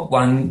 ryo,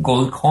 1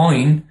 gold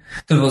coin,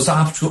 that was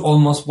up to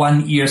almost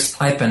 1 year's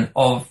stipend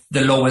of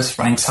the lowest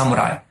ranked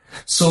samurai.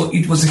 So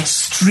it was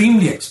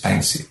extremely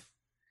expensive.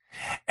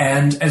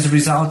 And as a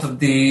result of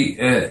the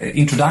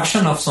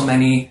introduction of so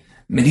many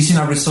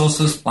medicinal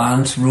resources,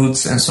 plants,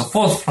 roots, and so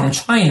forth from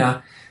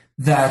China,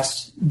 that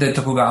the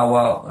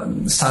Tokugawa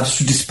started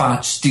to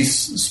dispatch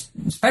these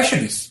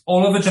specialists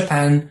all over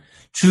Japan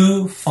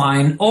to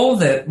find all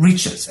the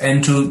riches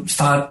and to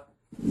start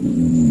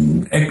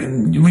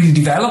really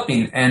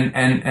developing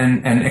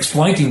and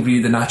exploiting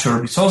really the natural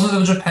resources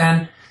of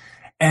Japan,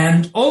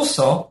 and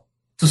also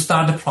to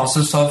start the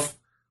process of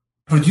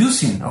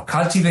producing or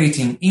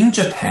cultivating in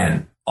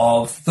Japan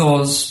of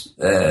those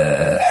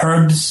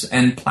herbs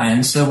and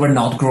plants that were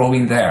not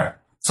growing there,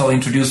 so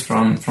introduced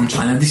from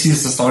China. This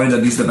is the story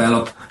that is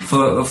developed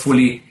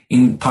fully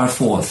in part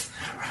 4.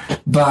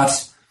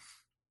 But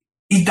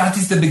that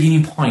is the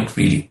beginning point,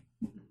 really.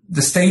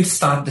 The state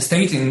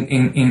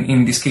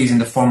in this case in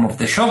the form of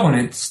the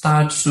shogunate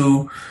start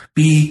to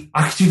be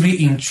actively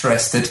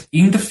interested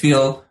in the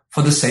field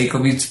for the sake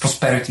of its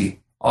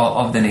prosperity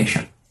of the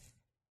nation.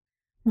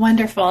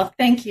 Wonderful.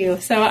 Thank you.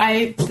 So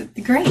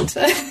great.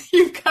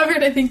 You've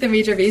covered, I think, the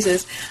major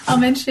pieces. I'll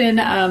mention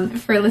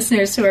for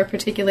listeners who are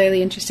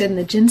particularly interested in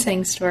the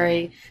ginseng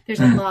story, there's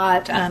a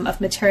lot of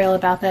material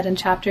about that in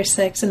Chapter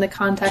 6 in the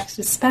context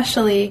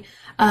especially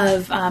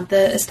of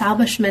the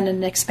establishment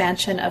and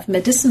expansion of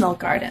medicinal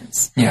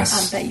gardens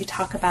that you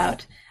talk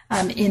about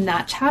in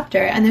that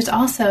chapter. And there's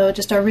also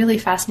just a really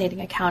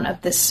fascinating account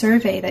of the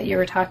survey that you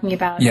were talking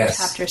about in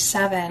Chapter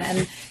 7.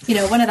 And,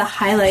 one of the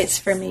highlights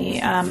for me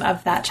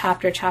of that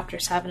Chapter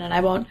 7, and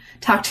I won't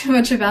talk too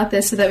much about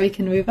this so that we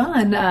can move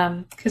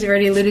on, because we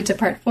already alluded to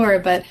part 4,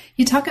 but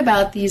you talk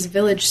about these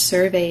village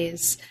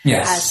surveys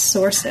as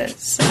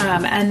sources.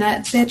 And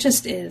that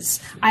just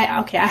is, I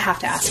have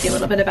to ask you a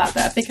little bit about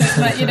that, because,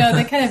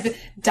 the kind of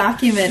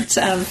document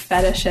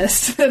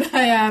fetishist that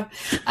I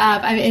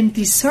am, in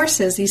these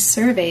sources, these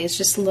surveys,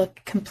 just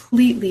look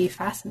completely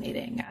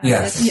fascinating.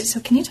 So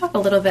can you talk a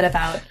little bit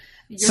about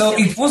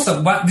it was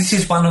this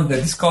is one of the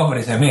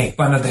discoveries I made,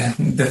 one of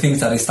the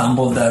things that I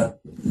stumbled that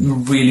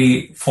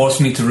really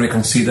forced me to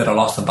reconsider a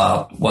lot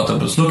about what I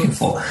was looking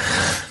for.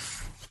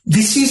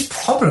 This is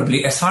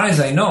probably, as far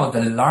as I know,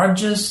 the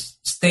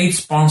largest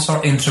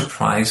state-sponsored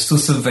enterprise to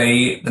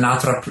survey the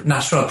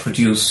natural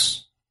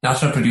producers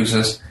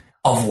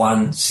of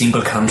one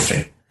single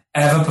country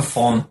ever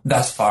performed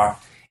thus far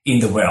in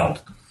the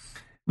world.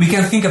 We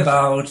can think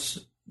about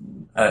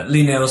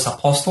Linnaeus'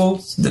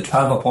 apostles, the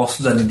 12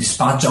 apostles that they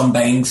dispatch, John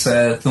Banks,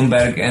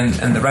 Thunberg,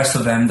 and the rest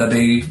of them, that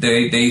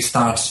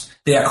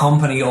they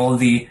accompany all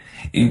the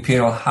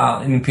imperial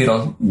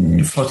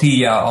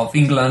flotilla of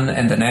England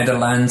and the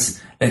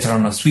Netherlands, later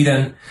on of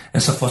Sweden,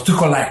 and so forth, to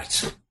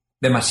collect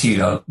the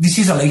material. This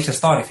is a later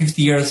story,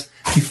 50 years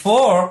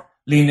before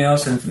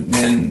Linnaeus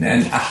and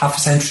a half a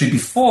century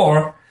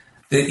before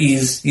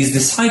his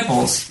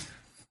disciples.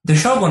 The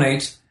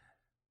shogunate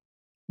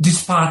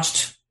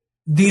dispatched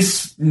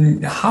this,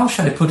 how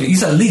shall I put it,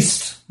 is a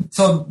list.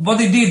 So what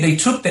they did, they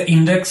took the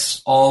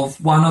index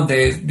of one of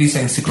these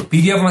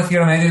encyclopedia of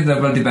material medicine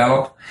that were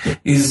developed.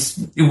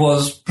 It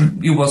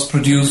was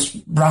produced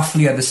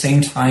roughly at the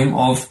same time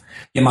of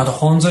Yamato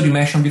Honzo, you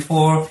mentioned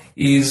before,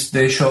 is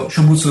the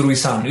Shobutsu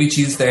Ruisan, which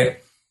is the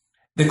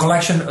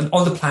collection of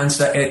all the plants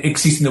that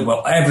exist in the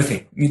world,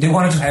 everything. They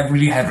wanted to have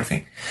really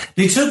everything.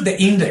 They took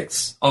the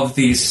index of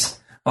these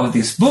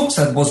books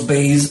that was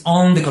based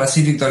on the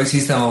classificatory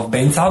system of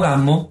Benzao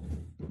Gammo,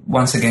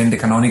 once again the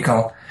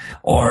canonical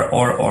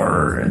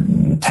or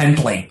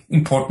template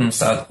importance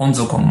that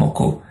Honzo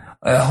Konmoku,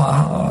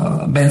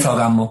 Benzao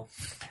Gammo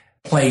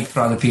played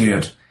throughout the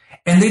period.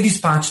 And they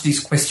dispatched this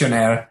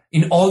questionnaire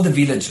in all the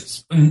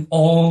villages, in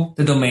all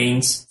the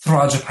domains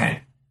throughout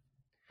Japan.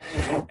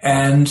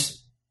 And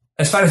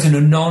as far as you know,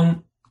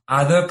 none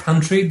other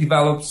country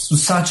develops to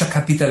such a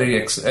capillary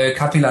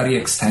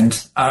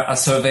extent a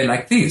survey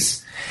like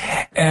this.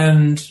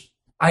 And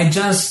I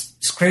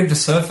just scraped the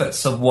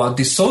surface of what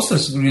these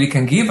sources really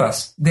can give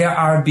us. They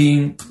are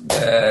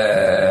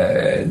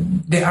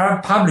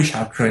published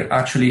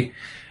actually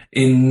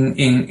in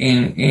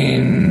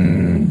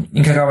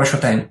Kagawa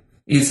Shoten.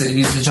 It's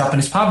a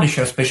Japanese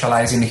publisher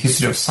specializing in the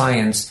history of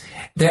science.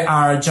 They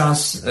are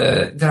just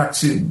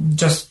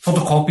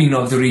photocopying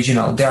of the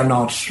original. They are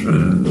not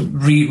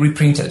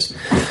reprinted.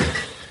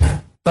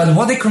 But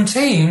what they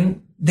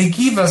contain, they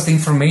give us the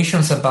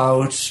information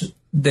about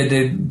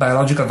the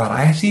biological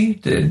variety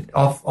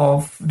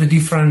of the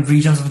different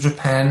regions of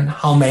Japan,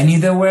 how many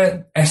there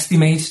were,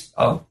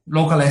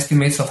 local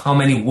estimates of how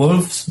many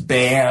wolves,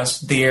 bears,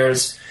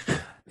 deers,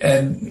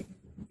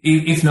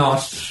 if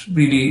not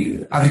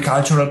really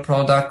agricultural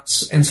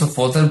products and so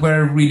forth that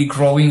were really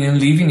growing and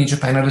living in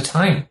Japan at the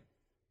time.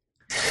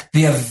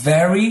 They are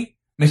very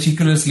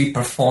meticulously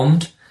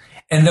performed,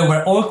 and they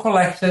were all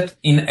collected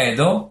in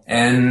Edo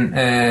and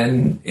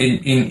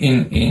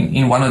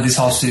in one of these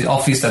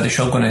offices that the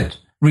shogunate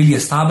really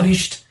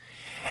established.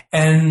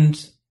 And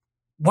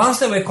once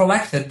they were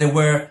collected, they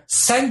were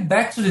sent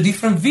back to the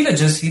different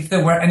villages if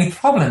there were any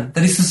problem.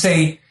 That is to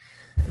say,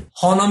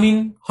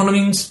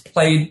 honomins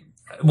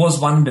was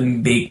one of the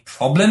big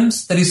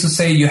problems. That is to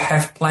say, you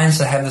have plants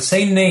that have the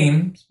same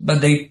name,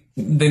 but they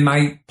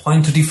might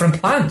point to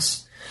different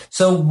plants.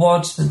 So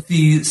what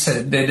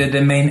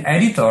the main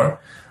editor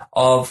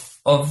of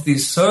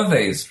these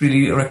surveys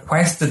really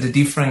requested the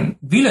different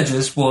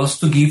villages was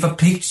to give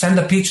send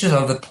a picture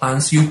of the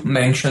plants you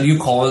mentioned, you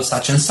call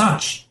such and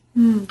such.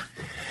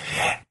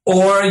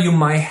 Or you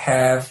might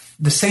have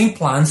the same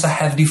plants that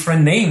have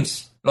different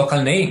names,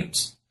 local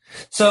names.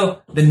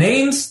 So the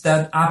names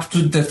that up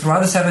to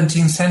throughout the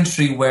 17th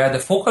century were the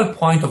focal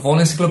point of all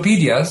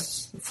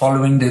encyclopedias,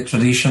 following the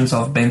traditions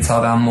of Ben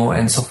Sarammo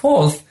and so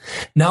forth,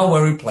 now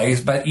were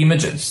replaced by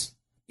images.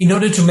 In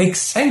order to make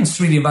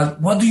sense really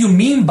about what do you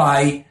mean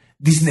by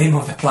this name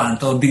of a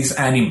plant or these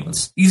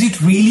animals? Is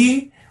it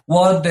really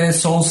what the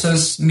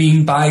sources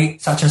mean by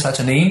such and such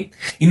a name?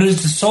 In order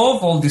to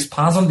solve all these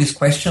puzzles, these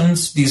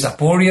questions, these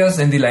aporias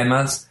and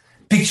dilemmas,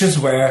 pictures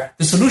were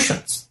the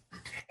solutions.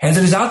 As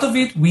a result of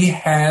it, we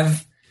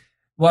have,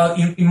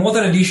 in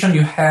modern edition,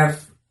 you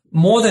have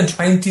more than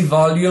 20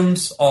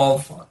 volumes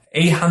of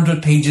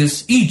 800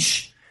 pages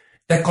each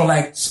that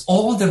collects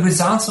all the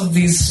results of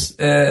these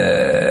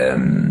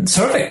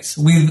surveys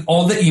with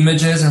all the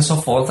images and so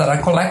forth that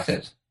are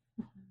collected.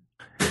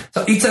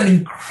 So it's an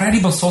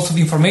incredible source of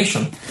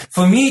information.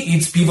 For me,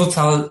 it's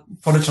pivotal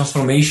for the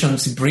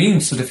transformations it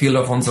brings to the field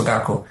of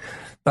Honzogakko.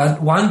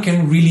 But one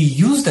can really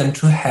use them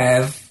to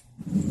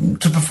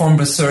perform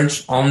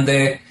research on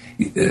the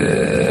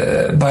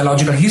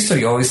biological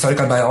history or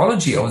historical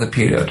biology of the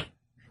period.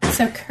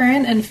 So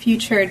current and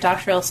future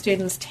doctoral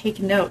students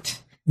take note.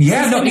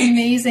 Yeah, it's an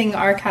amazing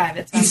archive.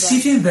 It's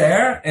sitting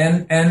there,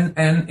 and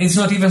it's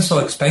not even so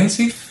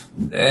expensive.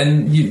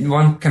 And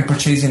one can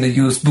purchase in the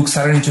used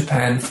bookseller in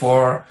Japan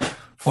for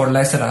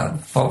less than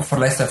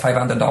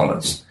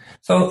 $500.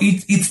 So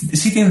it's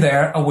sitting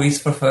there, awaits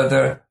for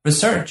further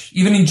research.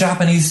 Even in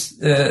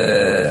Japanese,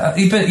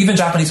 even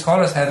Japanese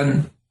scholars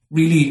haven't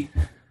really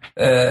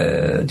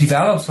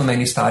developed so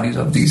many studies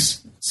of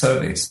these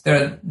surveys.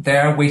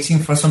 They're waiting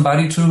for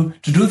somebody to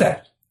do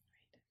that.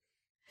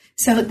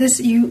 So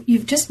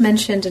you've just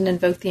mentioned and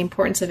invoked the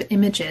importance of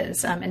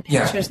images and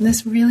pictures, and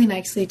this really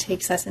nicely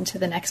takes us into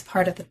the next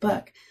part of the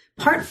book.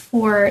 Part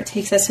 4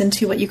 takes us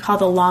into what you call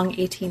the long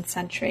 18th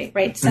century,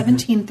 right?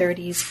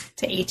 1730s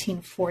to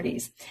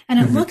 1840s. And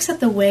it looks at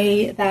the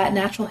way that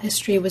natural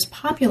history was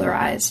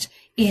popularized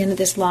in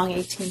this long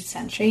 18th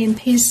century and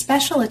pays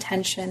special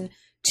attention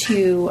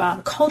to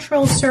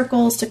cultural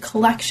circles, to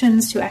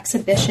collections, to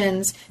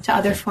exhibitions, to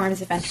other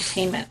forms of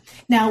entertainment.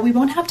 Now, we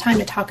won't have time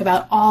to talk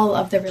about all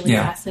of the really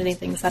fascinating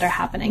things that are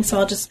happening, so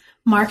I'll just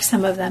mark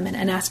some of them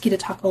and ask you to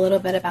talk a little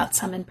bit about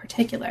some in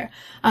particular.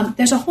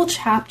 There's a whole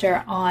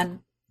chapter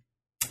on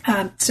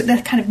so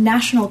the kind of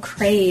national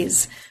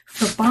craze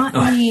for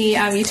botany.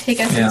 You take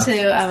us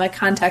into a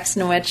context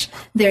in which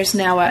there's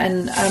now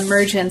an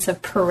emergence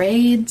of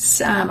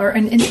parades or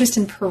an interest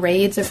in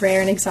parades of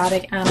rare and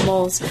exotic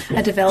animals,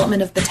 a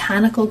development of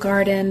botanical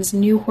gardens,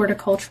 new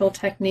horticultural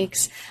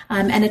techniques,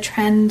 and a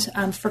trend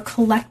for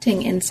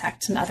collecting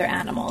insects and other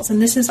animals.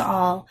 And this is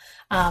all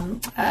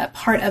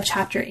part of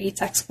Chapter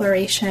 8's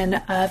exploration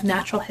of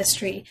natural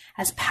history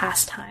as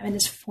pastime and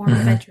as form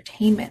of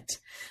entertainment.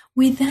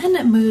 We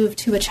then move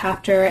to a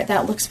chapter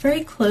that looks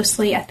very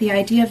closely at the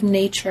idea of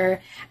nature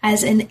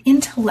as an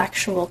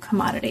intellectual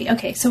commodity.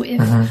 Okay, so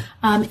if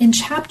in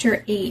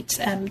Chapter 8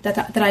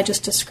 that I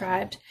just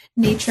described,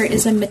 nature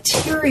is a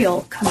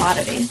material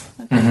commodity,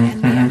 okay,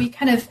 and we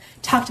kind of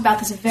talked about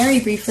this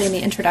very briefly in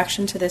the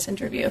introduction to this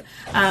interview.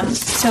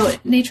 So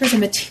nature is a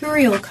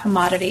material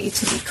commodity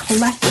to be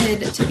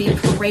collected, to be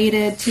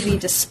paraded, to be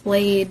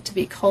displayed, to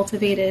be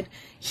cultivated.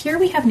 Here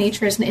we have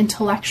nature as an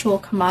intellectual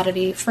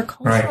commodity for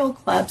cultural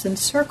clubs and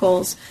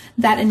circles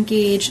that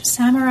engage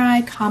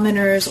samurai,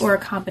 commoners, or a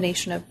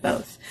combination of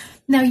both.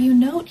 Now, you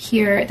note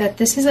here that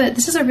this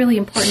is a really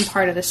important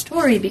part of the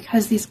story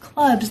because these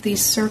clubs,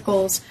 these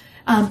circles,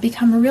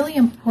 become really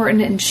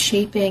important in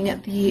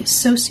shaping the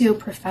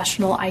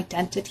socio-professional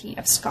identity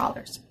of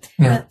scholars.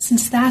 Yeah.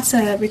 Since that's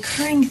a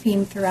recurring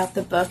theme throughout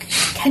the book,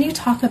 can you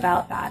talk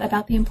about that,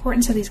 about the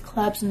importance of these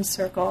clubs and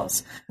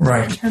circles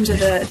in terms of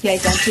the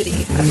identity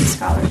of these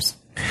scholars?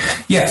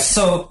 Yes,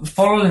 so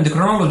following the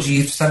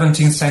chronology,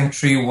 17th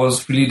century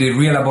was really the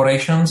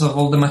re-elaborations of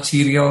all the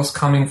materials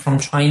coming from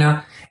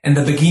China, and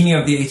the beginning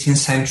of the 18th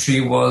century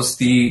was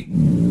the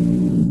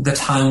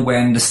time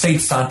when the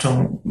state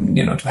started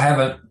to have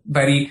a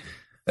very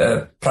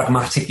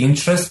pragmatic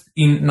interest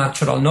in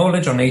natural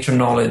knowledge or nature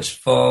knowledge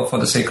for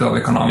the sake of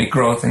economic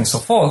growth and so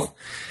forth.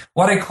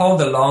 What I call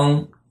the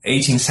long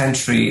 18th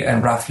century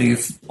and roughly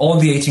all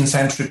the 18th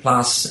century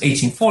plus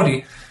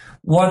 1840,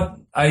 what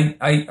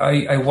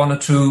I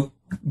wanted to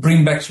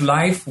bring back to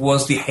life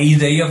was the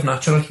heyday of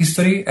natural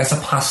history as a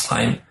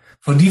pastime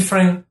for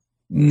different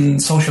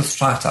social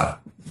strata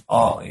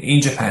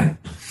in Japan.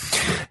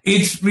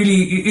 It's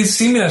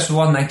similar to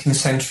what 19th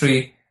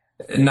century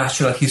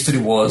natural history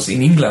was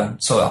in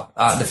England. So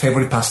the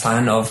favorite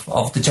pastime of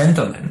the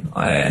gentleman,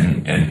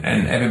 and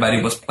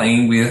everybody was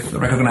playing with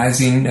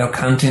recognizing or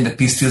counting the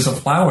pistils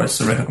of flowers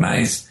to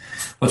recognize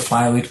what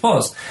flower it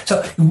was.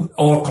 So,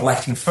 or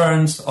collecting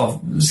ferns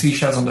of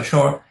seashells on the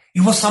shore.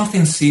 It was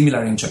something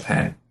similar in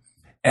Japan,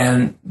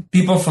 and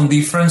people from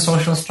different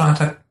social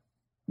strata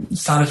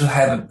started to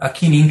have a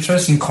keen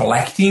interest in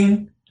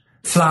collecting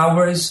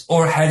flowers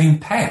or having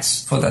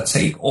pets for that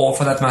sake, or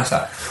for that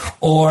matter,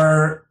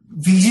 or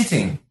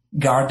visiting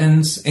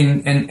gardens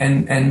and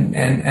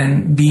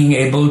being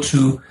able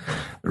to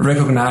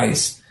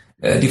recognize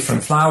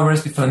different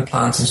flowers, different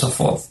plants, and so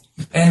forth.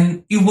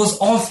 And it was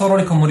all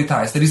thoroughly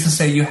commoditized. That is to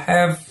say, you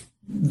have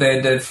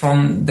the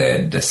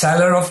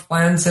seller of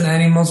plants and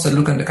animals that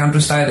look at the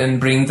countryside and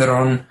bring their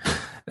own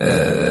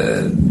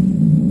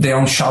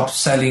shops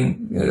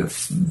selling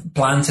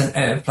plants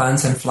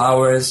and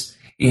flowers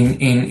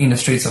in the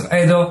streets of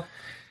Edo.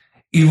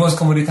 It was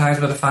commoditized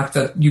by the fact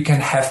that you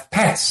can have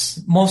pets.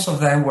 Most of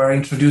them were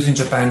introduced in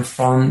Japan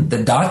from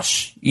the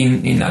Dutch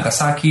in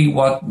Nagasaki.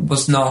 What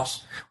was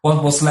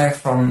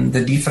left from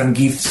the different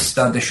gifts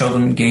that the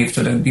shogun gave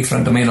to the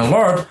different domain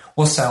lord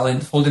was sold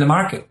in the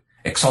market.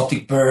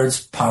 Exotic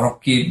birds,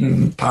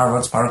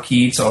 parrots,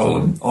 parakeets, or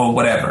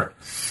whatever.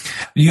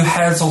 You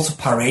had also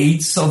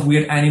parades of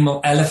weird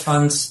animal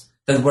elephants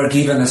that were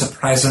given as a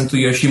present to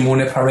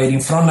Yoshimune,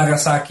 parading from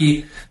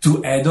Nagasaki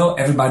to Edo.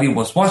 Everybody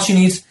was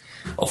watching it.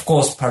 Of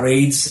course,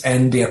 parades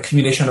and the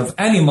accumulation of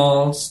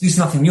animals, this is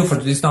nothing new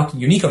this is not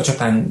unique of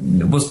Japan.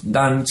 It was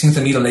done since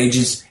the Middle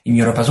Ages in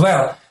Europe as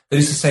well. That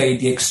is to say,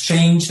 the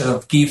exchange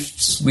of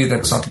gifts with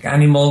exotic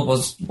animal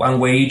was one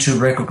way to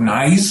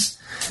recognize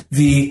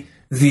the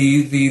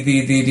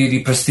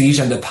prestige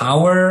and the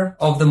power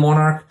of the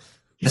monarch.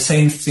 The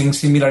same thing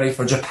similarly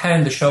for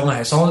Japan. The shogun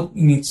has all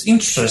in its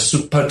interest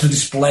to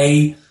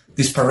display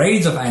these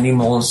parades of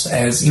animals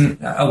as in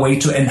a way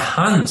to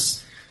enhance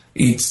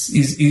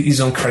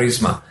his own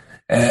charisma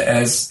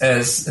as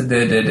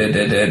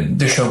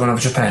the shogun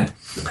of Japan.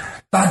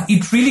 But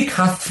it really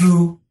cut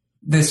through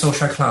the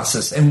social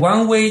classes. And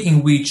one way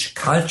in which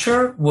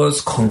culture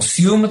was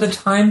consumed at the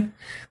time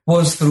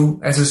was through,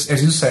 as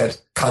you said,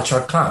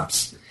 cultural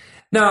clubs.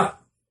 Now,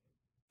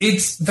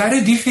 it's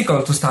very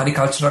difficult to study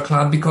cultural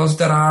club because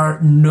there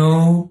are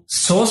no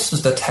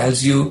sources that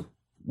tells you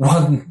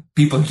what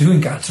people do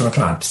in cultural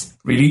clubs.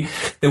 Really,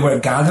 they were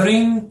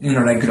gathering on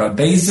a regular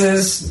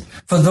basis.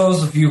 For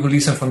those of you who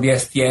listen from the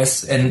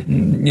STS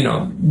and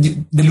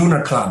the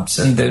lunar clubs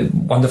and the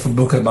wonderful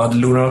book about the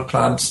lunar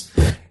clubs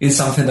is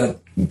something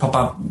that pop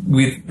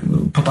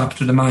up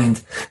to the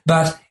mind.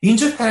 But in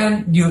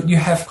Japan, you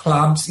have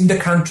clubs in the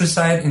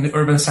countryside, in the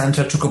urban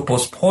center, to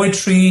compose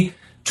poetry,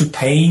 to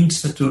paint,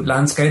 to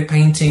landscape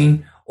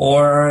painting,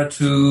 or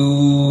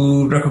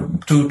to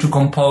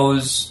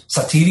compose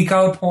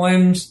satirical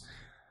poems.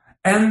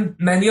 And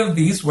many of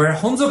these were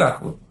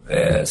honzogaku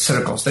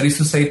circles. That is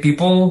to say,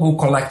 people who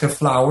collected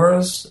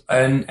flowers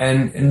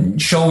and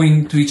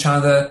showing to each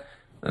other,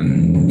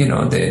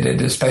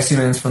 the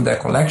specimens from their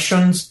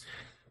collections.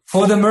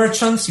 For the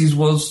merchants, it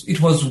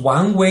was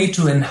one way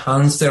to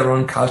enhance their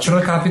own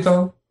cultural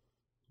capital.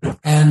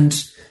 And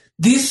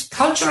this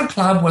cultural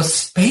club was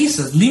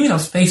spaces, liminal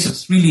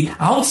spaces, really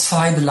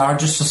outside the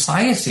larger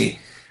society,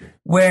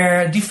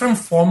 where different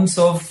forms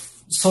of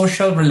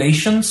social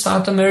relations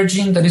start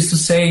emerging. That is to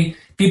say,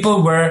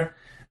 people were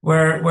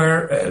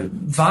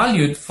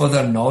valued for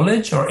their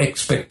knowledge or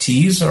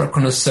expertise or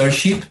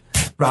connoisseurship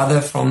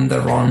rather from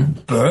their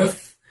own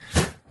birth.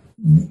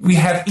 We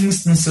have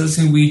instances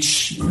in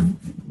which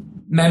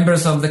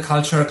members of the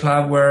cultural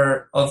club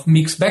were of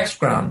mixed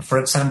background. For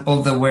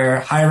example, there were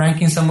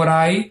high-ranking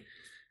samurai,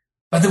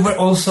 but there were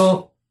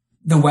also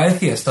the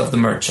wealthiest of the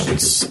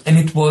merchants. And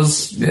it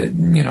was,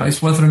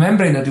 it's worth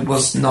remembering that it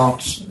was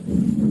not,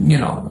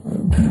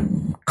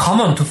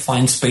 common to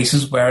find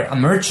spaces where a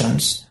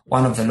merchant,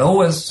 one of the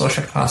lowest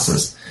social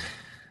classes,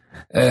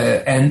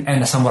 and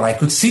a samurai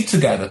could sit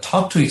together,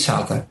 talk to each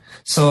other.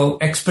 So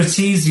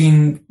expertise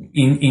in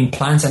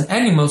plants and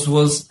animals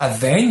was a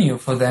venue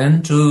for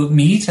them to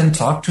meet and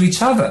talk to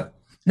each other.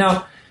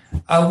 Now,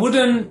 I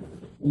wouldn't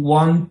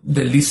want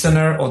the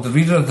listener or the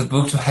reader of the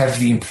book to have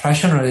the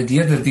impression or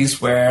idea that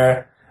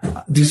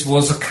this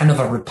was a kind of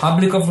a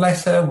republic of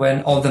leisure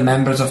when all the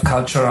members of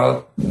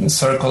cultural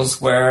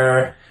circles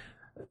were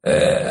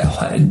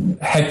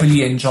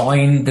happily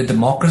enjoying the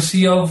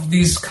democracy of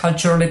this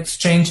cultural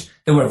exchange.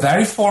 They were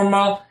very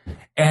formal,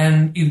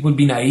 and it would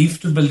be naive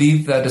to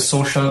believe that the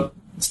social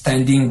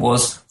standing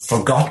was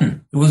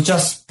forgotten. It was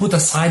just put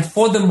aside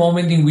for the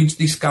moment in which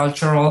this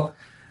cultural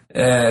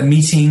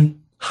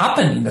meeting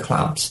happened in the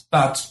clubs.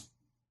 But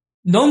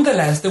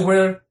nonetheless, there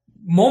were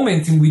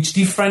moments in which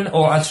different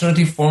or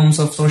alternative forms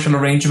of social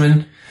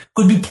arrangement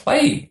could be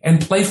play,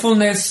 and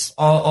playfulness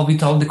of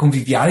it all, the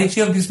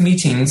conviviality of these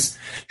meetings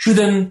should,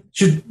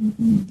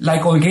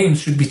 like all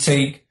games, should be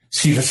taken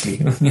seriously,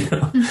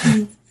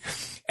 Mm-hmm.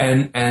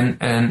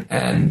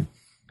 And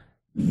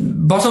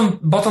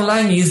bottom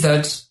line is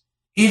that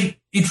it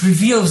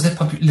reveals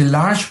the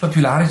large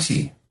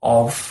popularity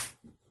of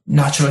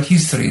natural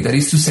history. That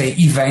is to say,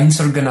 events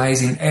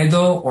organized in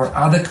Edo or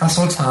other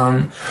castle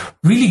town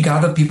really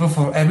gather people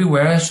from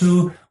everywhere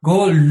to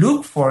go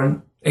look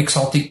for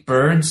exotic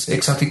birds,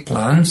 exotic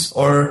plants,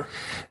 or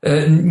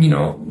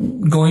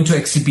going to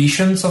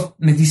exhibitions of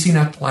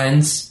medicinal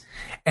plants.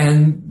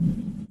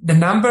 And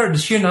the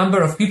sheer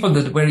number of people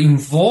that were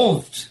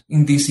involved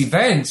in these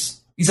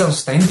events is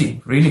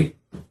outstanding, really.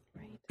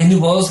 And it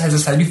was, as I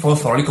said before,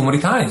 thoroughly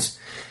commoditized.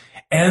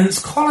 And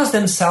scholars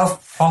themselves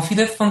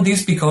profited from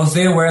this because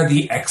they were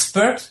the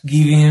expert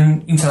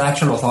giving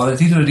intellectual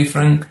authority to the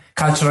different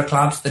cultural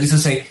clubs. That is to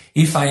say,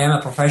 if I am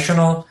a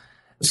professional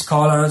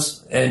scholar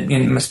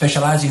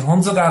specializing in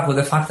Honzogaku,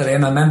 the fact that I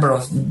am a member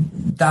of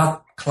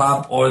that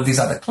club or this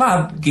other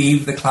club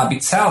gave the club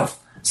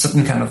itself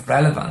certain kind of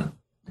relevance.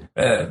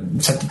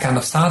 Certain kind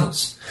of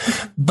status.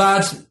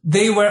 But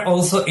they were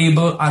also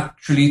able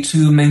actually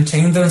to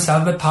maintain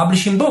themselves by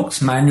publishing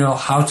books, manual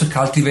how to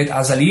cultivate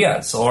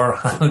azaleas or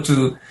how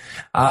to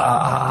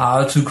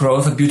grow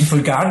a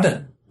beautiful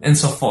garden and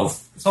so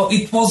forth. So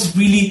it was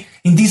really,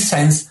 in this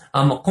sense,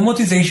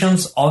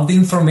 commodizations of the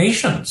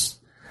informations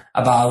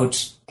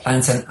about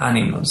plants and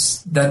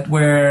animals that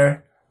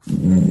were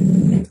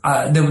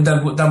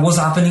that was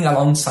happening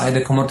alongside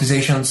the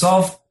commodizations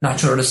of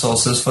natural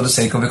resources for the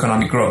sake of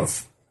economic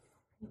growth.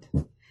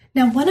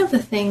 Now, one of the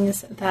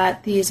things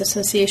that these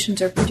associations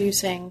are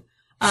producing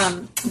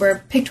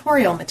were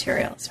pictorial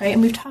materials, right?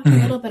 And we've talked a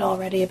little bit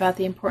already about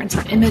the importance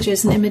of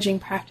images and imaging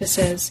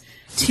practices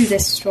to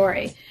this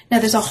story. Now,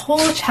 there's a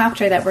whole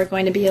chapter that we're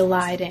going to be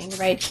eliding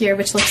right here,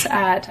 which looks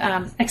at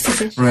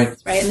exhibitions, right?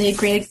 And the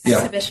Great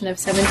Exhibition of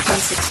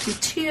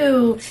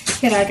 1762,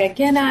 Hiraga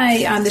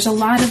Genai. There's a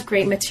lot of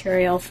great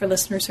material for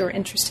listeners who are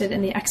interested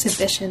in the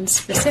exhibition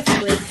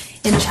specifically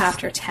in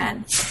Chapter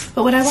 10.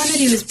 But what I want to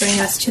do is bring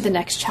us to the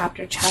next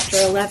chapter, Chapter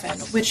 11,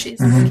 which is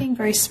looking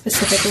very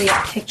specifically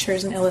at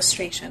pictures and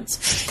illustrations.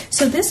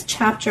 So this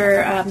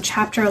chapter,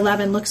 Chapter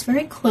 11, looks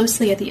very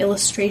closely at the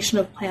illustration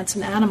of plants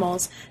and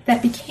animals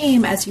that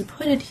became, as you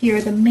put it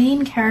here, the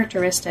main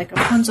characteristic of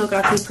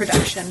Honzogaku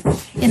production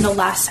in the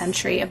last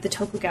century of the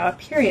Tokugawa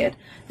period.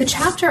 The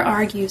chapter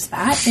argues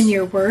that, in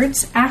your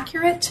words,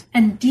 accurate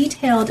and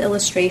detailed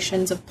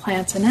illustrations of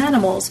plants and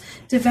animals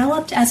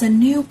developed as a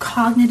new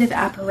cognitive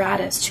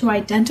apparatus to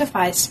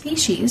identify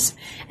species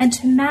and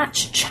to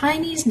match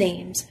Chinese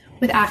names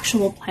with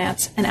actual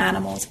plants and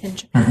animals in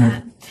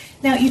Japan.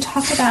 Now, you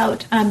talk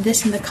about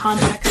this in the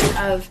context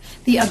of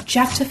the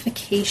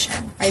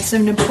objectification, right? So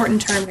an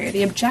important term here,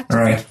 the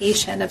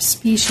objectification of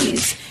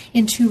species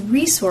into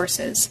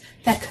resources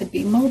that could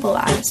be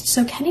mobilized.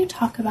 So can you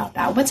talk about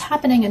that? What's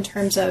happening in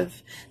terms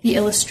of the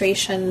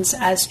illustrations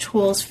as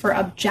tools for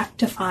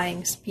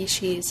objectifying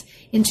species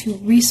into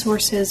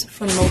resources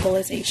for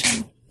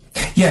mobilization?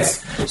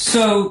 Yes.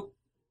 So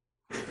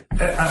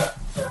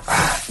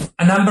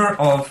a number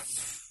of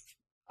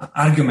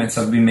arguments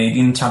have been made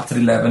in Chapter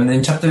 11,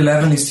 and Chapter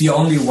 11 is the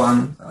only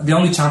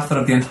chapter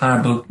of the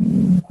entire book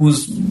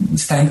who's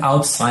stand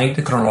outside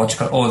the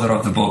chronological order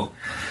of the book.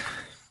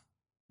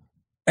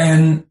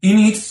 And in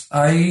it,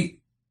 I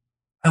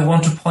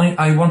want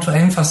to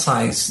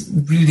emphasize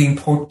really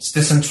the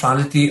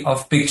centrality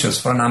of pictures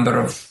for a number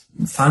of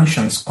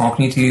functions,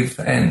 cognitive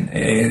and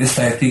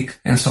aesthetic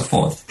and so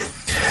forth.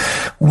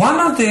 One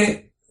of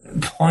the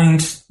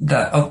points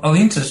that of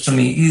interest to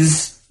me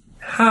is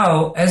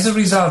how, as a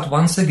result,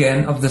 once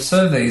again, of the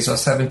surveys of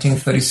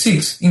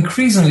 1736,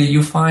 increasingly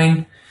you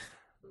find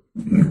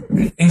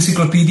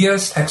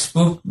encyclopedias,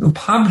 textbooks who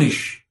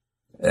publish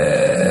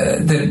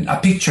the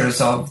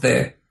pictures of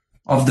the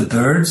of the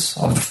birds,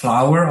 of the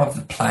flower, of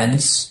the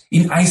plants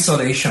in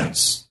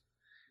isolations.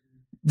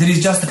 There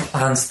is just the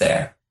plants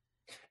there.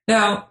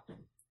 Now,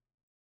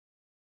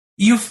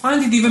 you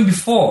find it even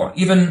before.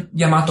 Even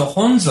Yamato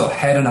Honzo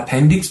had an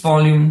appendix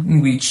volume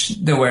in which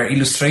there were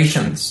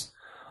illustrations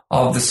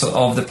of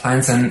the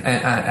plants and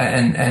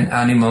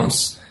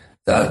animals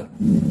that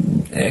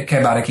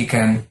Keiichi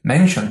can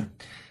mention.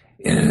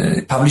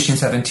 Published in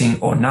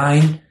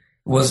 1709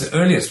 was the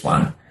earliest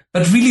one.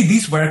 But really,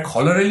 these were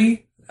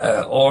colorally,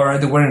 or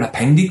they were an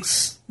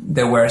appendix.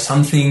 They were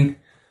something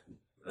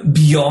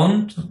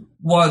beyond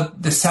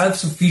what the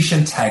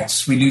self-sufficient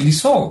texts really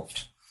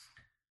solved.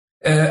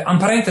 On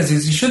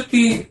parentheses, it should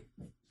be,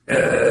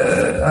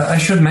 I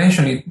should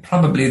mention it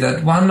probably,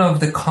 that one of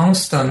the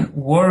constant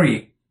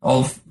worry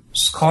of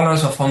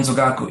scholars of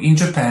Honzogaku in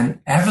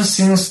Japan ever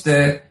since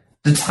the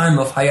time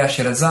of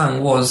Hayashi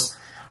Razan was,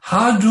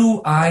 how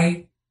do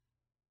I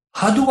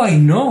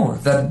know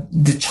that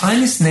the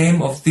Chinese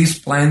name of this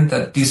plant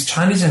that this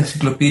Chinese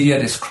encyclopedia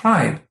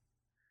describe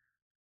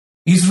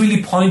is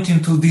really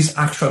pointing to this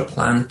actual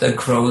plant that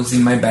grows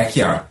in my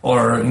backyard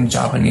or in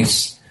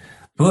Japanese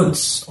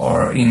woods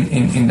or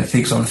in the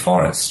thickets of the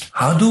forest?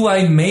 How do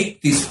I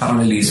make this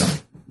parallelism?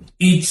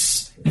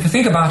 If you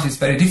think about it, it's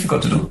very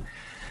difficult to do.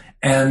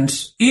 And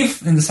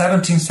if in the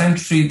 17th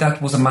century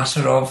that was a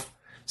matter of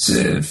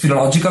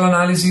philological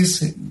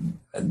analysis,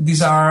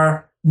 these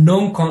are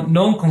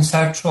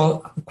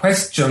non-conceptual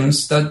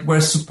questions that were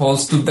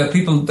supposed to,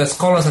 the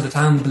scholars at the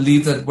time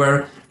believed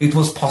that it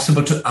was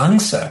possible to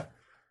answer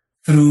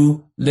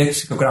through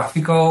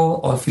lexicographical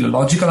or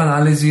philological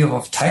analysis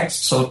of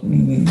text. So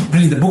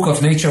really the book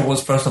of nature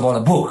was first of all a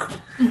book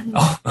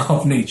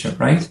of nature,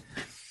 right?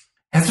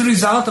 As a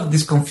result of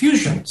these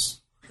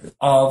confusions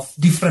of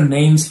different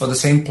names for the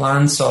same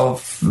plants,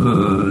 of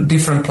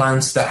different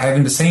plants that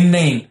having the same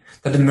name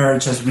that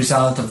emerged as a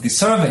result of the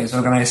surveys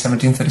organized in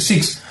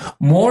 1736,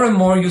 more and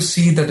more you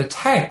see that the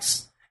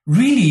text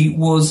really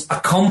was a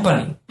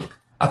company,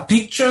 a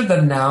picture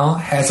that now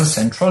has a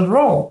central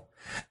role.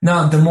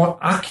 Now, the more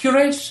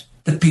accurate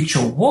the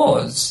picture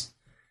was,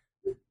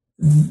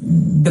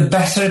 the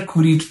better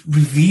could it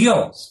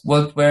reveal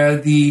what were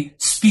the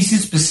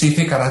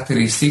species-specific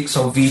characteristics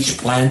of each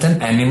plant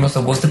and animal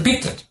that was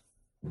depicted,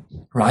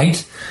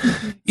 right?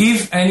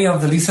 If any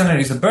of the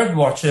listeners is a bird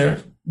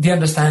watcher, they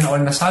understand all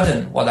in a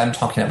sudden what I'm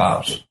talking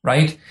about,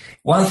 right?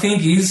 One thing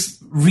is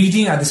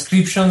reading a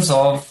descriptions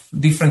of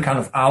different kind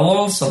of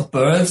owls or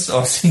birds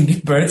or singing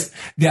birds.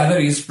 The other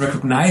is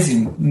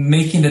recognizing,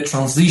 making the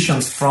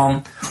transitions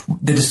from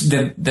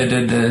the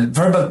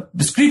verbal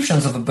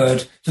descriptions of a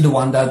bird to the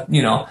one that,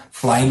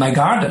 fly in my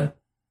garden.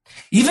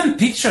 Even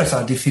pictures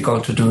are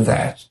difficult to do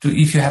that.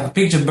 If you have a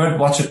picture, bird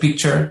watch a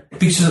picture,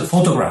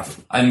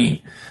 photograph,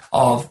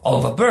 of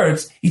a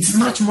bird, it's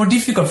much more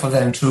difficult for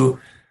them to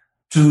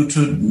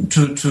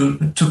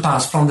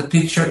pass from the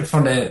picture,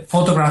 from the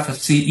photograph I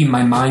see in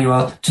my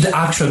manual to the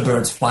actual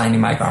birds flying in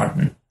my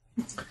garden.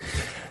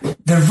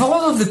 The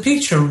role of the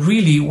picture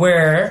really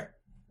were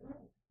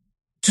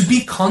to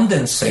be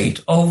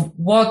condensate of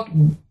what,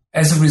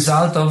 as a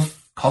result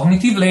of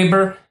cognitive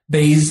labor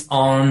based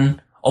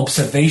on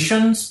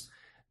observations,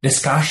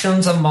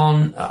 discussions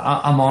among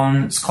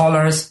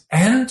scholars,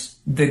 and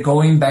the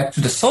going back to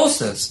the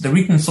sources, the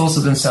written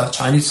sources themselves,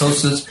 Chinese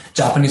sources,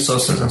 Japanese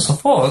sources, and so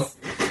forth.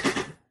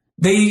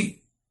 The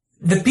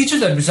picture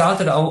that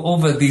resulted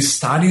over these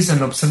studies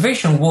and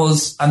observation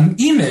was an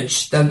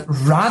image that,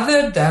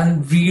 rather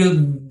than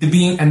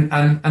being, and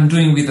I'm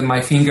doing with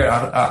my finger,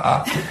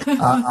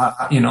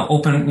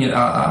 open,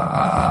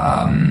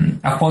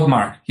 a quote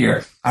mark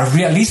here, a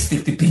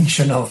realistic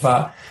depiction of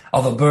a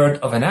bird,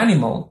 of an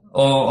animal,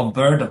 or a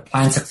bird, of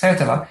plants,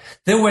 etc.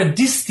 They were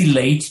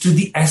distilled to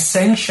the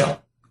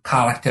essential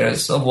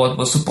characters of what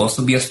was supposed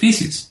to be a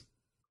species.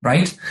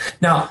 Right?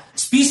 Now,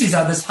 species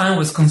at this time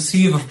was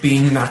conceived of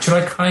being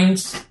natural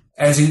kinds,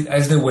 as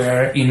they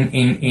were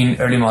in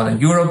early modern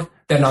Europe.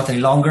 They're not any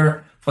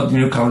longer for the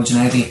nuclear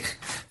genetic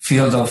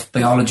field of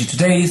biology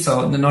today.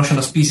 So the notion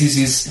of species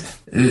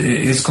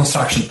is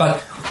construction.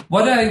 But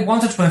what I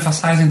wanted to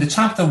emphasize in the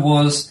chapter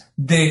was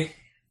the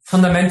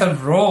fundamental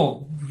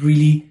role,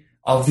 really,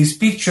 of this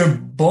picture,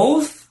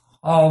 both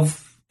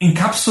of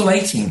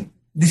encapsulating.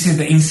 This is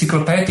the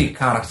encyclopedic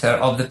character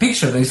of the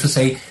picture. That is to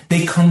say,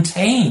 they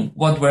contain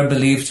what were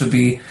believed to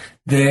be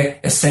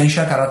the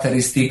essential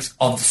characteristics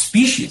of the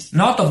species,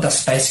 not of the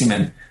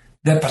specimen,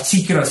 the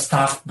particular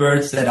stuffed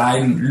birds that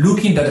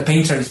that the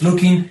painter is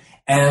looking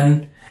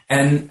and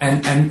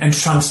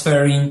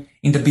transferring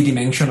in the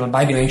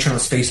bidimensional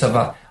space of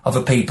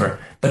a paper,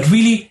 but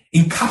really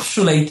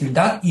encapsulating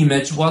that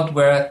image what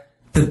were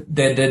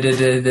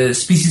the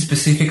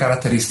species-specific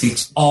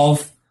characteristics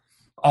of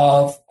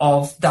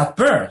that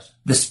bird,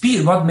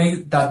 what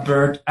made that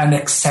bird an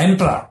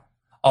exemplar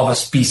of a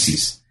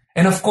species.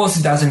 And of course,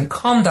 it doesn't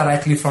come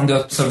directly from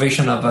the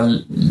observation of a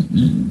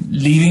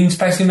living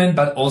specimen,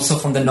 but also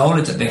from the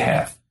knowledge that they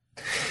have.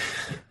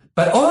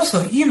 But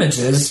also,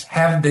 images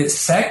have the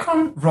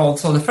second role.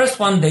 So the first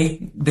one,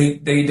 they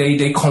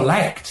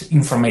collect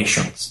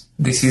informations.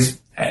 This is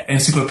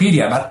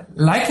encyclopedia. But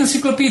like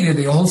encyclopedia,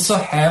 they also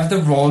have the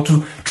role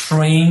to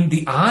train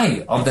the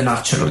eye of the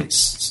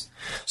naturalists,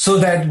 so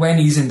that when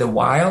he's in the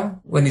wild,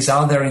 when he's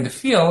out there in the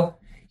field,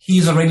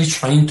 he's already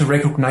trained to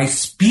recognize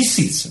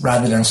species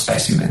rather than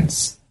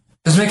specimens.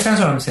 Does it make sense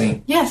what I'm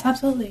saying? Yes,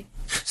 absolutely.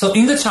 So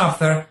in the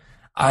chapter,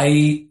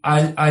 I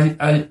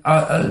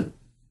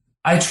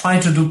try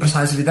to do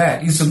precisely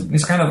that.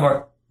 It's kind of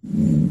a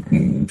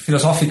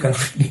philosophical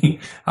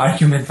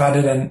argument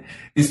rather than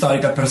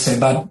historical per se.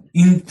 But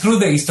through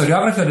the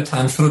historiography of the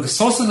time, through the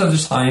sources of the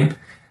time,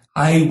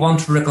 I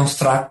want to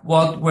reconstruct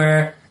what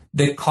were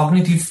the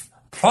cognitive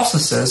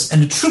processes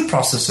and the true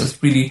processes,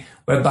 really,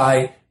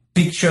 whereby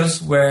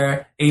pictures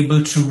were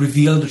able to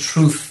reveal the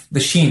truth,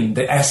 the shin,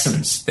 the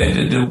essence,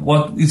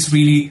 what is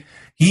really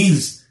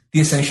is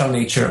the essential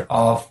nature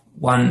of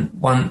one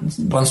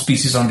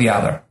species on the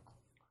other.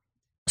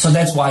 So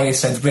that's why I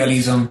said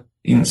realism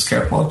in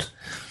scare quote.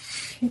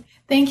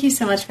 Thank you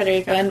so much,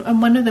 Federico.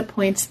 And one of the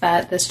points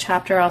that this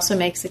chapter also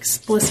makes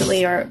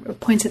explicitly, or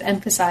points it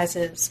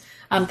emphasizes,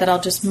 that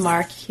I'll just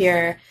mark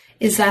here,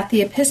 is that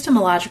the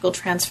epistemological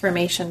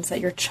transformations that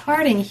you're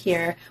charting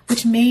here,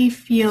 which may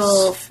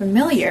feel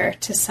familiar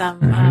to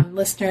some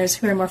listeners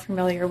who are more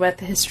familiar with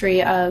the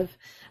history of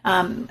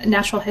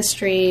natural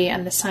history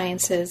and the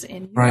sciences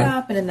in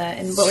Europe and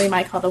in what we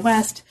might call the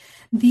West,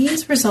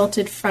 these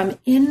resulted from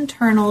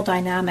internal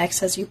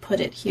dynamics, as you put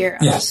it here,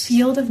 of the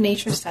field of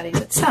nature studies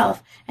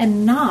itself,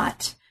 and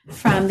not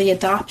from the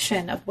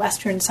adoption of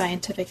Western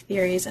scientific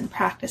theories and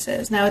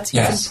practices. Now, it's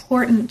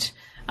important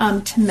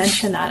to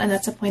mention that, and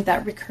that's a point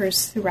that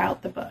recurs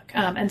throughout the book.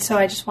 And so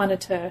I just wanted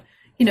to,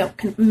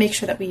 make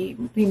sure that we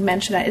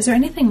mention that. Is there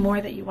anything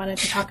more that you wanted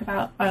to talk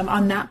about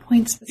on that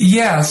point specifically?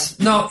 Yes.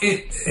 No,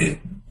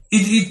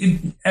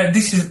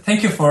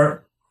 thank you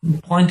for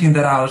pointing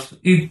that out.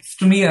 It's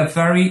to me a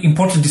very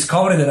important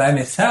discovery that I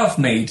myself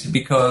made,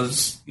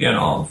 because,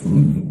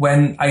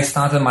 when I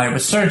started my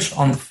research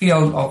on the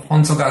field of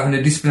Honsogaku and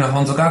the discipline of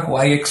Honsogaku,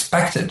 I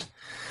expected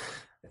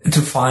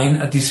to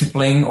find a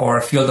discipline or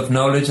a field of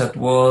knowledge that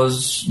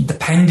was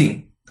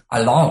depending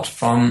a lot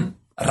from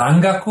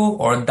Rangaku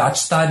or Dutch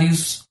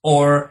studies,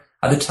 or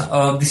at the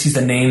time, this is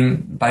the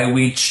name by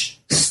which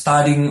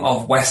studying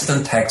of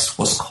Western texts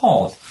was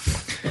called.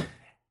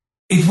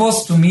 It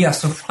was to me a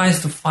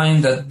surprise to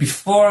find that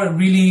before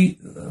really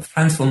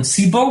Franz von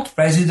Siebold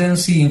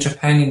residency in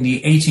Japan in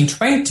the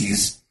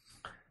 1820s,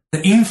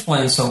 the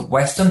influence of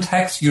Western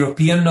texts,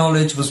 European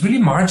knowledge, was really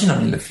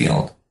marginal in the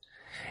field.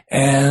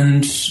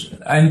 And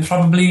I'm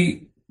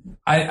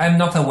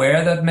not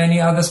aware that many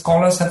other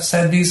scholars have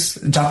said this,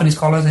 Japanese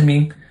scholars,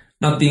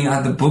 not being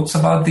other books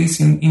about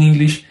this in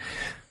English.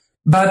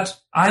 But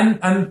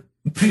I'm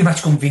pretty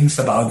much convinced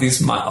about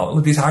this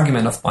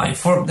argument of mine.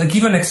 For a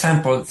given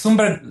example,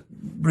 Zumberg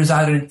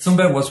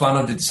was one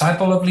of the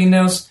disciples of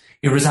Linnaeus.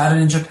 He resided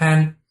in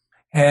Japan,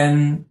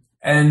 and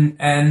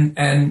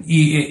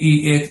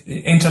he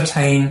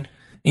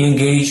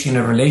engaged in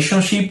a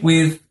relationship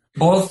with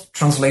both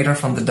translator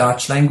from the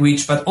Dutch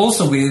language, but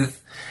also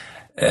with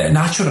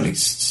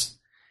naturalists.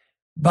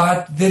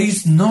 But there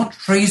is no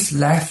trace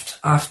left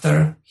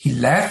after he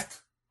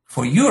left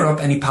for Europe,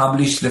 and he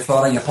published Le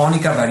Flora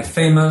Japonica, very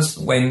famous,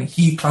 when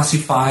he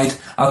classified,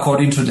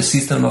 according to the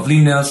system of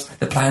Linnaeus,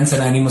 the plants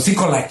and animals he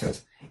collected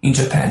in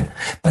Japan.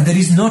 But there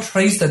is no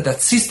trace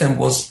that system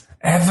was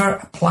ever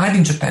applied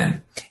in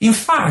Japan. In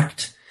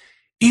fact,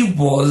 it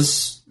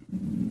was...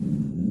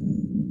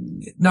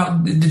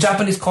 Now, the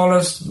Japanese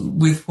scholars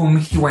with whom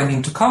he went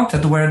into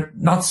contact were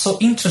not so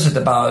interested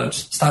about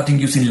starting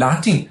using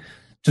Latin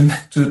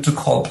to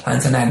call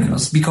plants and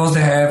animals, because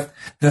they have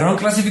their own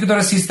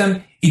classificatory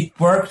system. It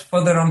worked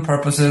for their own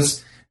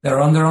purposes, their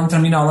own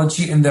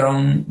terminology, and their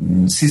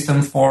own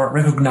system for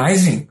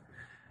recognizing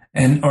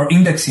or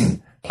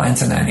indexing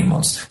plants and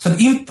animals. So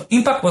the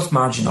impact was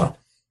marginal.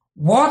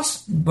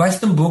 What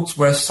Western books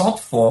were sought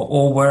for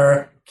or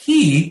were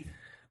key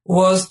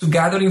was to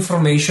gather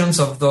informations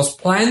of those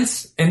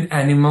plants and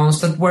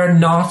animals that were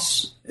not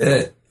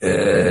that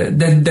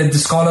the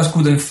scholars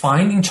couldn't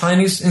find in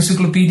Chinese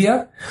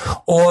encyclopedia,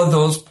 or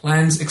those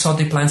plants,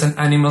 exotic plants and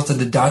animals that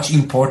the Dutch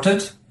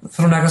imported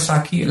through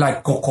Nagasaki,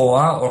 like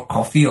cocoa or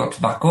coffee or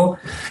tobacco,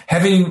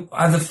 having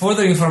other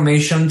further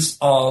informations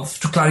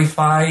to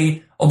clarify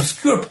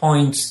obscure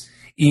points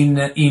in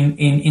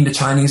the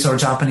Chinese or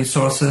Japanese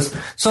sources.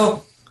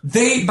 So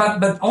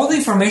but all the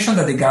information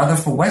that they gathered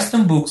for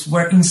Western books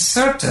were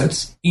inserted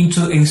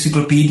into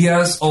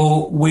encyclopedias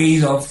or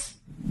ways of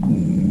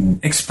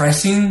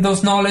expressing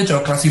those knowledge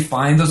or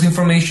classifying those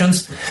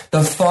informations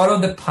that follow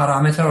the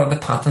parameter or the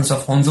patterns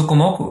of Honzo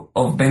Komoku,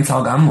 of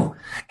Benzao Gammu,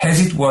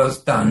 as it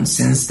was done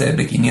since the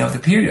beginning of the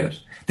period.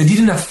 They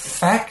didn't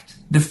affect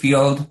the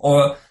field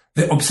or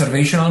the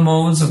observational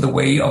modes of the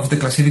way of the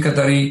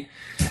classificatory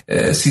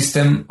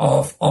system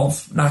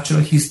of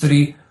natural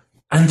history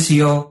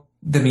until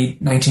the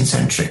mid-19th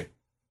century.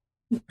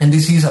 And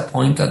this is a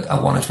point that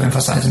I wanted to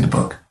emphasize in the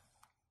book.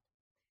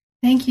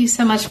 Thank you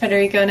so much,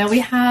 Federico. Now we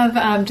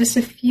have just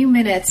a few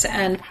minutes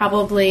and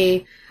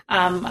probably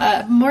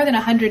more than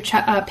 100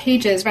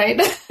 pages, right,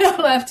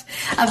 left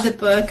of the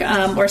book,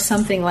 or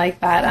something like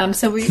that.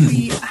 So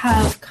we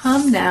have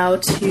come now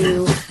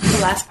to the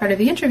last part of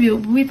the interview.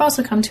 We've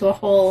also come to a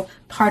whole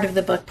part of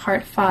the book,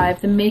 part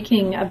 5, the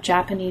making of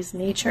Japanese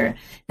nature.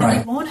 And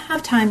right. we won't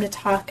have time to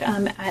talk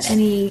at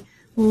any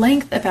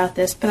length about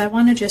this, but I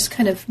want to just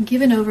kind of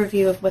give an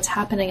overview of what's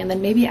happening and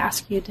then maybe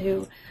ask you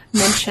to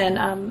mention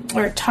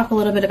or talk a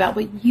little bit about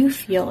what you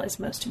feel is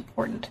most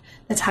important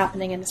that's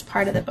happening in this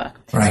part of the book.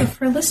 Right. So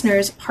for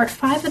listeners, part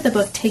 5 of the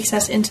book takes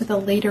us into the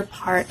later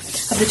part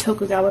of the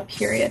Tokugawa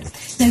period.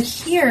 Now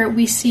here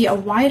we see a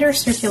wider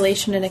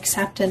circulation and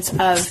acceptance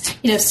of,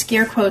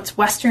 scare quotes,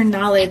 Western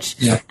knowledge,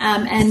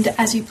 and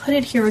as you put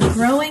it here, a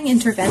growing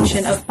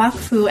intervention of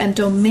Bakufu and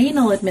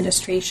domainal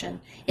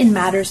administration in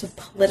matters of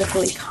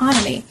political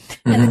economy.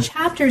 And the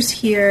chapters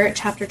here,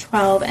 chapter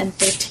 12 and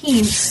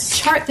 13,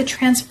 chart the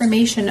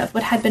transformation of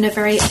what had been a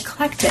very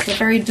eclectic, a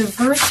very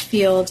diverse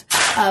field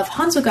of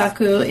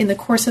Hanzogaku in the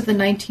course of the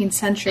 19th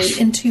century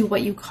into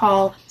what you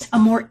call a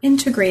more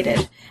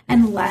integrated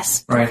and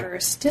less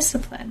diverse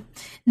discipline.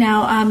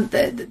 Now,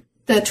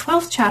 the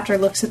 12th chapter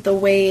looks at the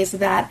ways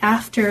that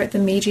after the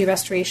Meiji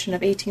Restoration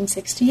of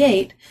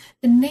 1868,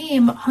 the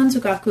name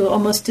Hanzogaku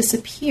almost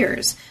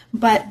disappears,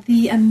 but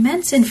the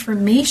immense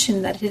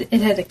information that it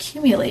had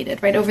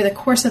accumulated, right, over the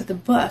course of the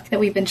book that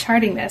we've been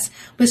charting this,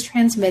 was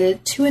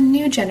transmitted to a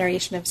new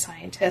generation of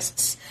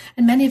scientists,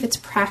 and many of its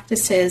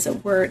practices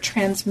were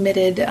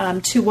transmitted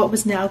to what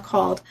was now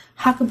called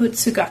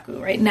Hakubutsugaku,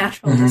 right,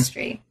 natural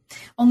history.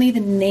 Only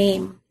the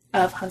name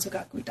of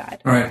Hanzogaku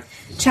died. Right.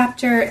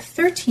 Chapter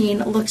 13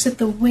 looks at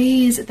the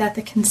ways that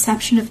the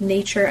conception of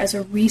nature as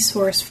a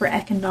resource for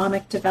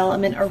economic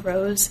development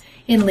arose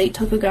in late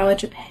Tokugawa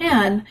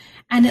Japan,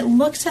 and it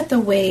looks at the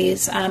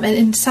ways, and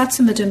in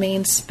Satsuma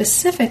domain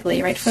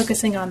specifically, right,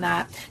 focusing on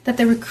that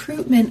the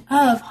recruitment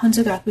of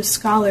Hanzogaku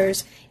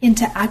scholars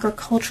into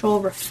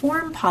agricultural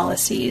reform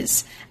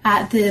policies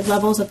at the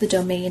levels of the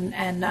domain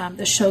and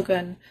the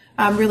shogun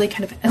really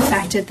kind of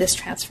affected this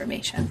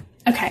transformation.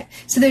 Okay,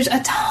 so there's a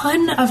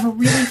ton of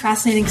really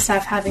fascinating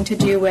stuff having to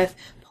do with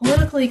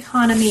political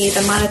economy,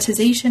 the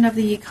monetization of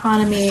the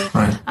economy,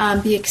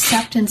 the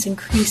acceptance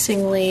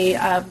increasingly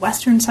of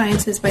Western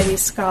sciences by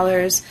these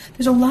scholars.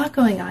 There's a lot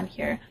going on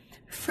here.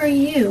 For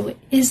you,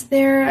 is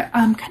there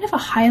kind of a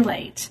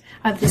highlight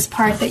of this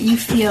part that you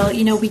feel,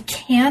 we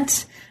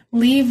can't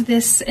leave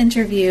this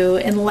interview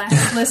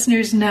unless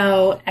listeners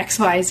know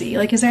XYZ?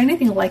 Like, is there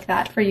anything like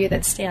that for you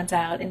that stands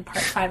out in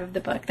part 5 of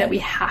the book that we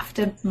have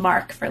to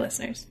mark for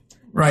listeners?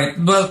 Right.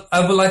 Well,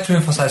 I would like to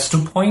emphasize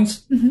 2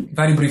 points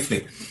very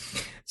briefly.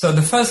 So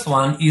the first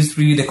one is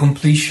really the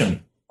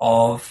completion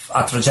of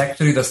a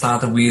trajectory that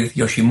started with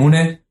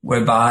Yoshimune,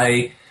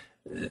 whereby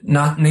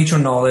nature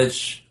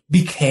knowledge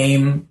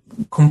became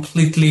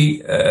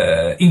completely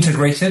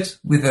integrated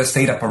with the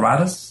state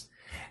apparatus,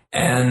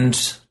 and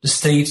the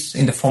states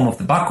in the form of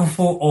the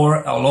Bakufu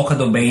or local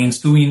domains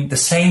doing the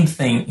same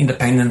thing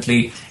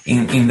independently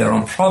in their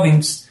own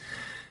province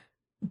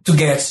to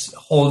get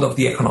hold of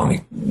the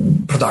economic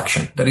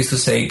production. That is to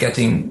say,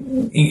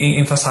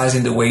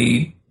 emphasizing the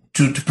way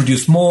to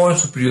produce more,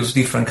 to produce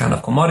different kind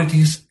of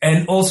commodities,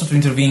 and also to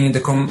intervene in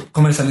the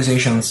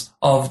commercializations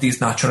of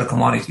these natural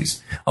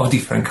commodities of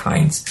different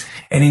kinds.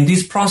 And in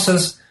this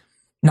process,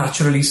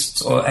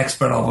 naturalists or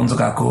experts of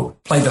Hanzogaku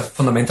played a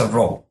fundamental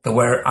role. They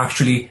were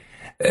actually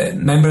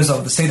members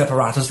of the state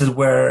apparatus that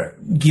were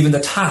given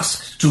the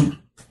task to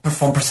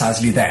perform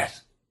precisely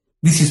that.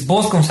 This is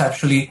both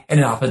conceptually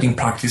and adapted in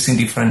practice in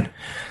different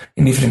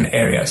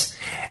areas.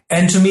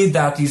 And to me,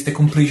 that is the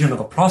completion of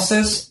a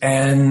process,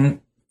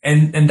 and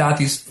that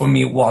is for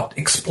me what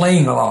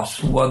explains a lot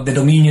what the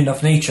dominion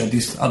of nature,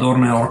 this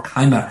Adorno or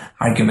Keimer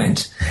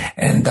argument,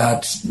 and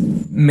that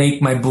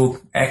make my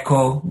book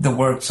echo the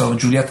works of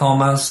Julia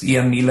Thomas,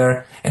 Ian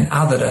Miller, and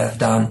others that have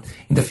done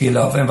in the field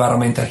of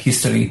environmental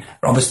history,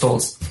 Robert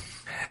Stolz.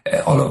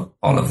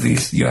 All of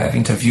these you have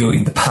interviewed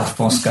in the past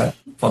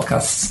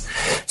podcasts.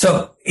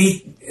 So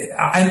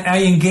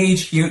I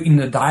engage here in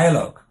a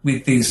dialogue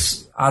with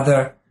these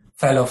other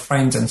fellow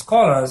friends and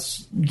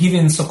scholars,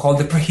 given so-called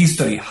the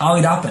prehistory, how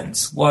it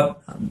happens,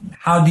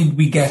 how did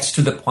we get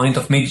to the point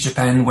of Meiji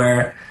Japan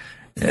where,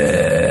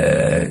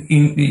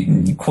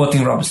 in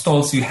quoting Robert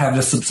Stolz, you have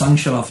the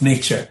substantial of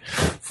nature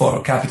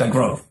for capital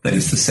growth, that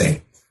is to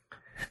say.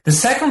 The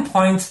second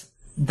point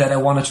that I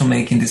wanted to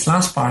make in this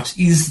last part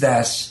is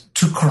that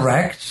to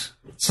correct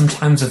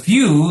sometimes a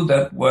view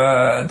that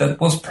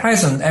was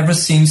present ever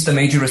since the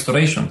Meiji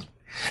Restoration.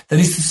 That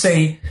is to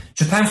say,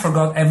 Japan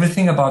forgot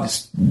everything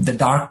about the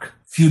dark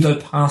feudal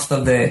past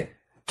of the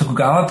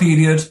Tokugawa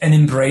period and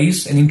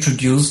embraced and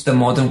introduced the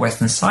modern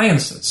Western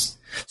sciences.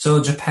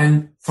 So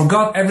Japan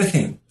forgot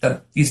everything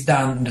that is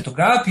done in the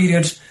Tokugawa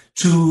period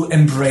to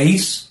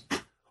embrace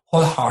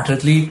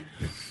wholeheartedly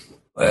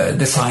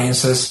the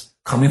sciences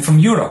coming from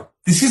Europe.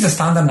 This is the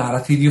standard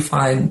narrative you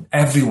find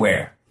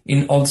everywhere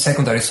in all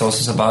secondary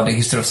sources about the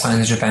history of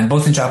science in Japan,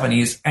 both in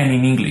Japanese and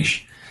in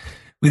English.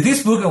 With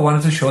this book, I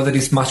wanted to show that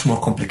it's much more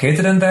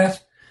complicated than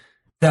that,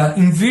 that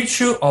in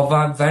virtue of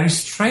a very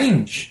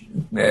strange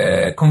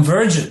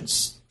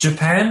convergence,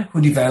 Japan,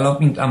 who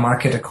developed a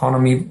market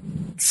economy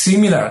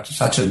similar to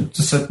to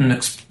a certain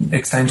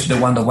extent to the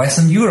one that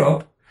Western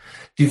Europe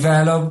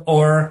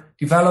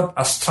developed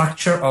a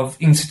structure of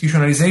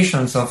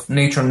institutionalizations of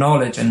nature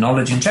knowledge and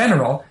knowledge in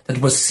general that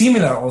was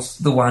similar also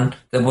to the one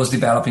that was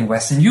developed in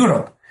Western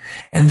Europe.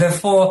 And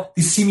therefore,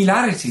 the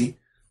similarity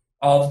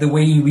of the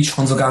way in which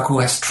Honzo Gaku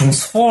has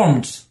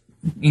transformed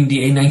in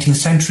the 19th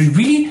century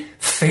really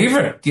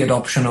favored the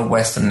adoption of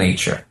Western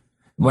nature,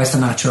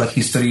 Western natural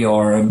history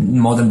or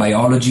modern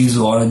biology,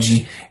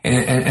 zoology,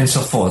 and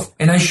so forth.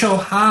 And I show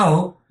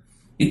how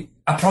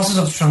a process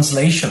of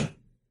translation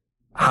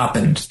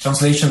happened.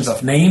 Translations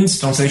of names,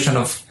 translation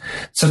of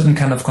certain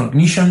kind of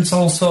cognitions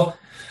also,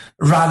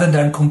 rather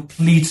than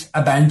complete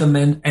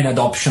abandonment and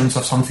adoptions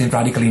of something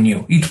radically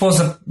new. It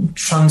was a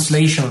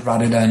translation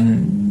rather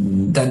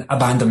than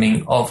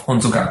abandoning of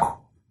Honzo Gaku.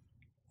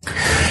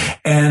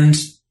 And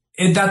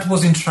that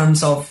was in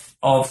terms of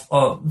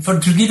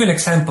to give you an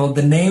example,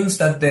 the names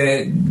that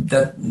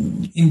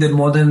in the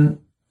modern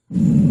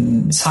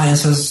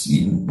sciences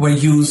were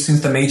used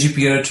since the Meiji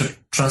period to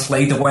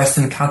translate the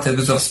Western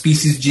categories of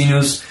species,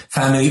 genus,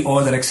 family,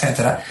 order,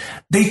 etc.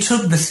 They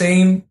took the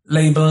same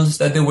labels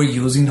that they were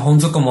using in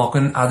Honzo Komoku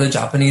and other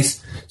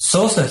Japanese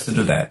sources to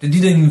do that. They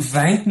didn't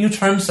invent new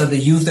terms, that they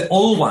used the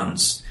old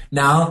ones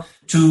now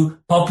to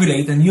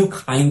populate a new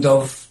kind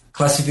of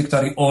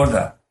classificatory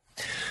order.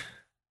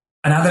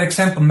 Another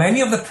example, many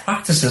of the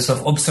practices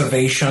of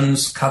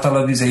observations,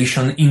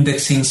 catalogization,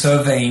 indexing,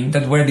 surveying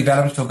that were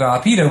developed in Tokugawa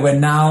period were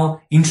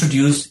now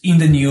introduced in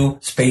the new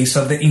space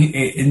of the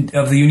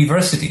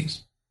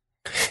universities.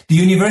 The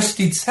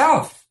university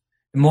itself,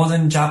 the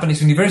modern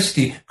Japanese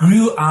university,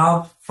 grew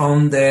out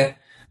from the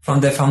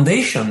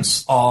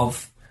foundations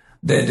of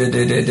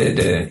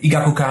the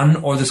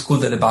Igakukan, or the school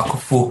that the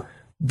Bakufu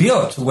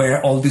built,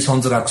 where all these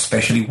Honzo Gaku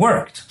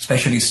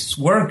specialists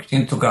worked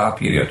in Tokugawa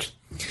period.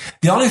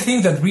 The only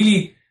thing that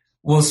really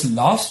was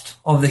lost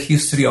of the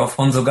history of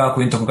Honzo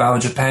Gaku in Tokugawa,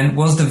 Japan,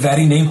 was the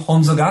very name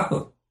Honzo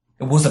Gaku.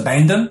 It was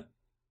abandoned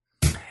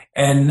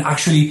and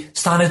actually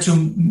started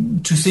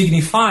to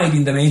signify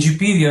in the Meiji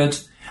period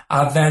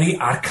a very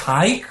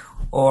archaic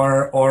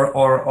or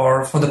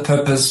for the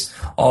purpose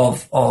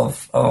of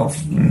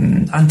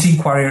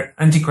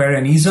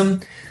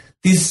antiquarianism,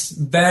 this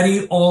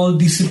very old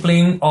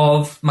discipline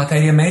of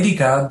materia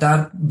medica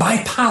that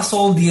bypassed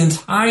all the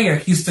entire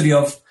history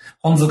of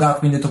Honzo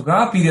Gaku in the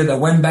Tokugawa period, that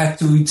went back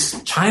to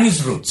its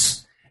Chinese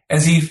roots,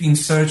 as if in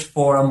search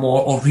for a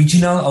more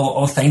original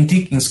or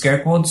authentic, in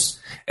scare quotes,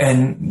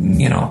 and,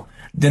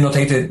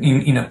 denotated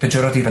in a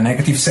pejorative and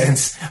negative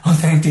sense,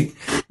 authentic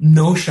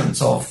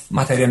notions of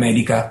materia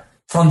medica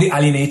from the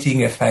alienating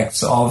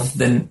effects of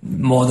the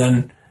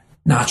modern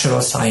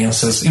natural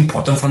sciences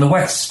imported from the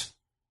West.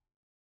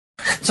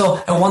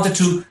 So I wanted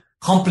to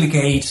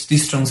complicate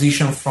this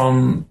transition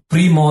from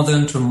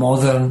pre-modern to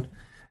modern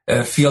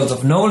fields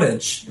of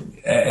knowledge,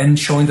 and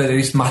showing that there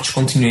is much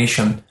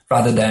continuation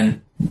rather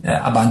than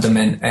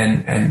abandonment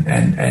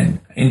and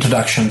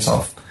introductions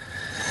of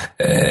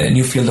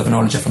new field of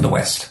knowledge from the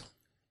West.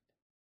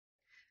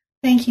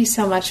 Thank you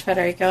so much,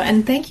 Federico.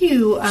 And thank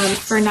you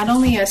for not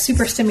only a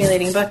super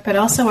stimulating book, but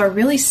also a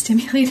really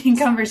stimulating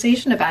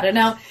conversation about it.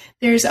 Now,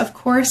 there's, of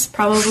course,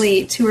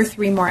 probably 2 or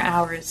 3 more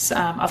hours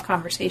of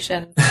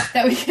conversation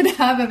that we could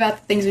have about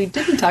the things we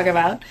didn't talk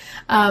about,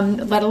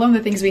 let alone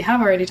the things we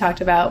have already talked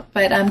about.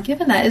 But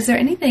given that, is there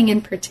anything in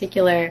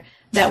particular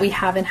that we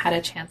haven't had a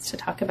chance to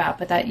talk about,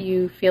 but that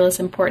you feel is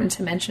important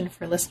to mention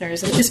for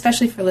listeners, and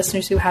especially for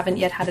listeners who haven't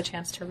yet had a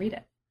chance to read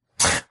it?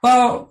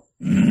 Well,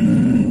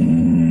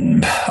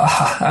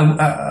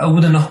 I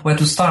wouldn't know where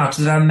to start.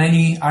 There are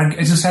many,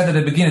 as you said at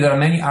the beginning, there are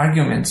many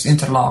arguments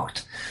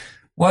interlocked.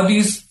 What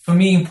is, for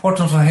me,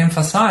 important to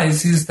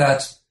emphasize is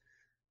that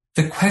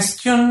the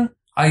question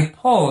I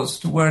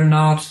posed were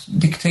not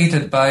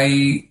dictated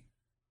by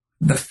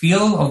the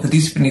field of the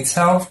discipline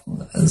itself.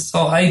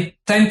 So I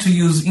tend to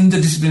use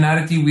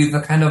interdisciplinarity with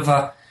a kind of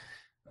a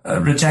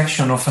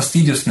rejection or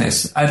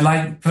fastidiousness.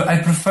 I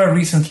prefer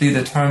recently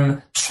the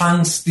term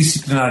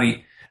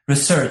transdisciplinary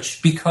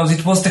research, because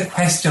it was the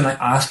question I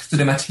asked to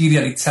the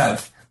material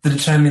itself to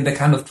determine the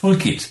kind of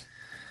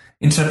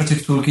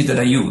interpretive toolkit that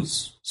I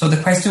use. So the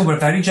questions were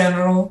very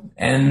general,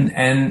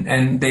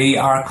 and they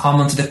are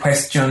common to the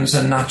questions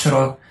and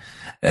natural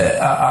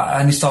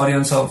and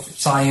historians of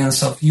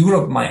science of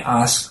Europe might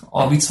ask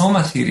of its own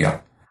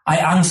material. I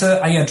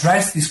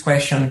address this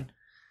question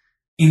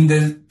through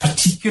the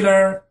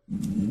particular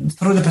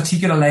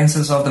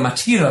lenses of the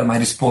material at my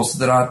disposal.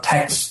 There are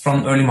texts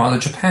from early modern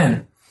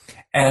Japan.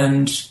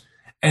 And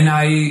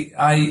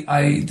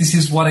I this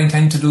is what I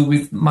intend to do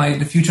with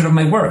the future of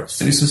my work.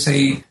 So is to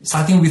say,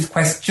 starting with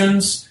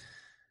questions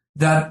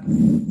that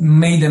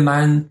may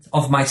demand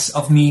of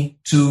me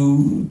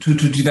to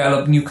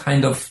develop new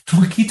kind of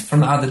toolkit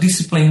from other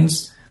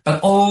disciplines,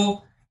 but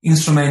all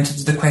instrumented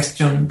to the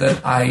question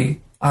that I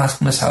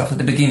asked myself at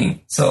the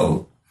beginning.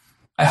 So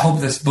I hope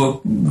this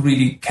book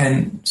really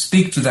can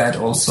speak to that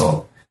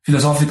also,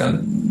 philosophical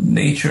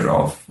nature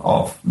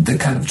of the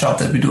kind of job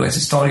that we do as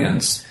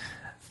historians,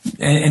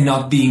 and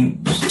not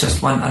being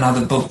just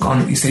another book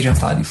on East Asian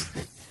studies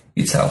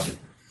itself.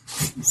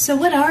 So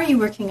what are you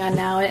working on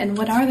now, and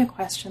what are the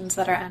questions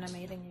that are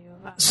animating you?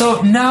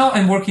 So now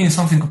I'm working on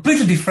something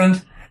completely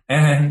different,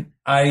 and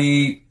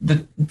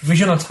the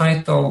provisional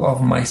title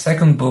of my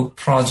second book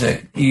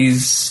project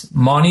is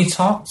Money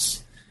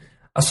Talks,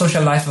 A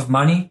Social Life of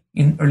Money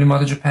in Early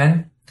Modern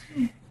Japan.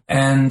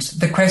 And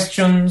the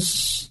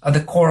questions at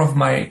the core of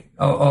my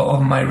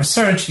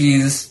research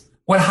is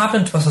what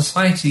happened to a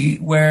society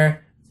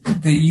where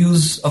the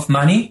use of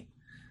money,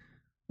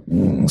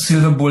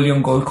 silver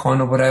bullion, gold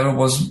coin, or whatever,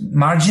 was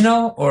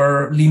marginal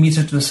or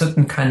limited to a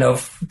certain kind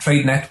of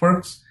trade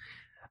networks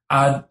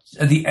at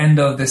the end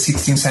of the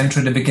 16th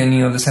century, the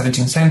beginning of the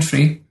 17th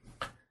century.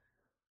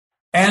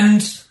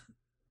 And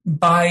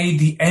by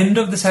the end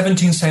of the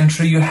 17th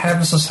century, you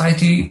have a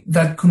society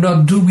that could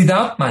not do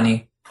without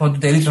money for the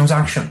daily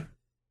transaction.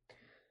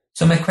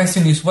 So my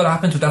question is, what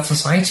happened to that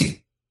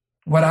society?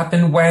 What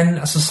happened when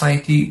a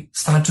society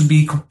started to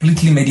be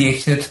completely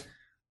mediated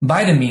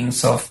by the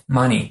means of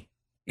money?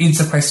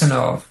 It's a question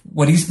of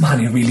what is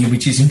money really,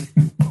 which is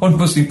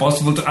almost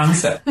impossible to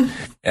answer.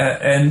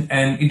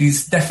 And it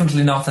is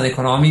definitely not an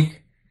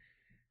economic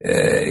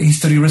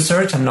history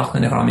research. I'm not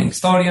an economic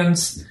historian,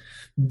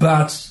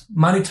 but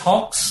Money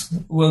Talks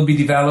will be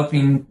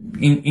developing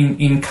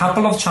in a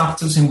couple of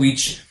chapters in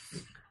which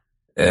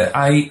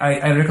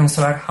I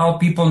reconstruct how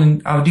people,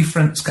 how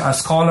different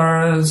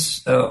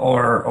scholars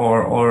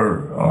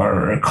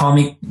or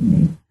comic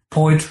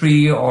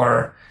poetry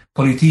or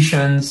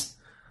politicians,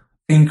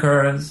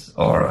 thinkers,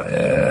 or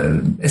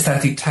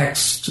aesthetic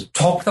texts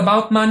talked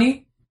about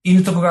money in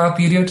the Tokugawa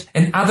period,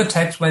 and other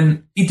texts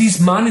when it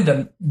is money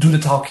that do the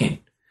talking.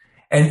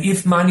 And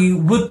if money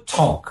would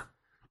talk,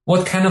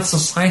 what kind of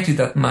society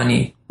that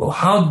money, or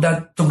how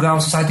that Tokugawa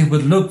society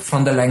would look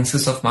from the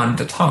lenses of money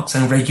that talks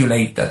and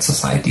regulate that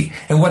society.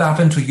 And what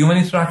happened to human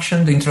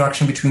interaction, the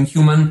interaction between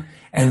human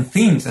and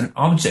things and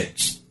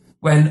objects,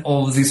 when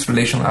all these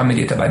relations are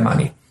mediated by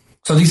money.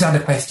 So these are the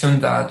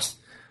questions that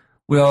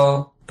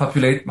will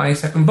populate my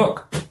second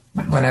book,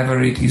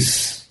 whenever it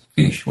is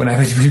finished,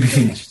 whenever it will be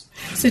finished.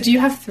 So do you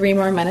have 3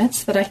 more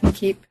minutes that I can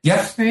keep?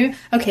 Yeah. For you?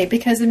 Okay,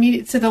 because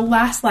so the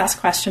last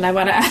question I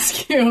want to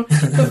ask you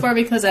before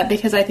we close up,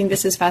 because I think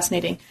this is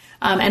fascinating,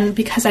 and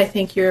because I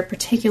think you're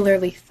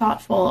particularly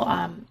thoughtful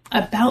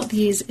about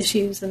these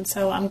issues, and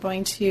so I'm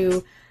going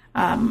to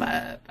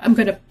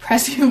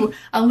press you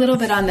a little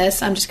bit on this,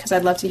 just because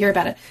I'd love to hear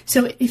about it.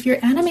 So if your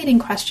animating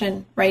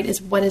question, right,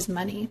 is what is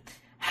money?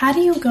 How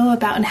do you go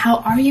about, and how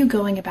are you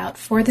going about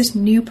for this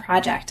new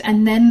project?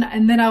 And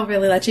then I'll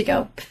really let you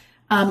go.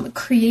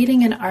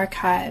 Creating an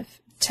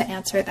archive to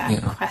answer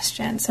that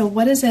question. So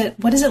what is it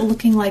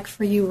looking like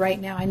for you right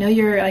now? I know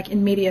you're like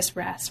in medias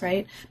res,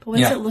 right? But what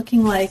is it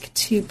looking like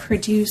to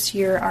produce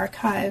your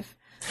archive?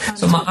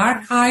 So my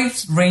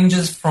archive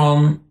ranges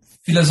from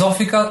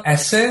philosophical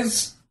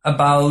essays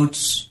about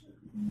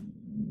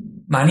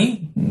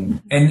money,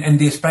 and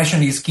the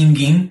expression is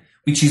kingin,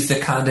 which is the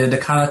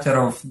character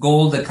of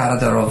gold, the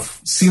character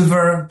of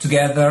silver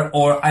together,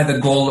 or either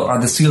gold or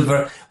the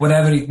silver,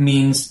 whatever it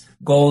means,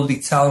 gold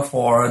itself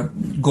or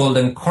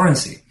golden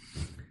currency.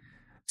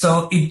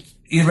 So it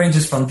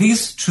ranges from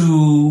this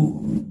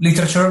to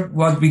literature,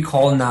 what we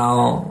call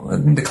now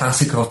the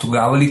classical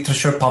Tokugawa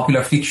literature,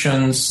 popular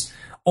fictions,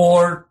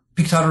 or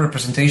pictorial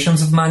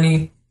representations of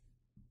money,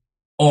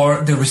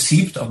 or the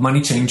receipt of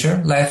money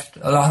changer left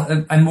a lot.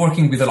 I'm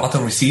working with a lot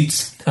of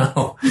receipts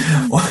now,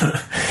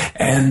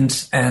 and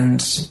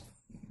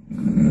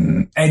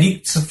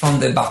edicts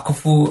from the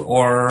Bakufu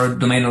or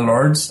domain of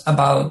lords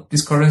about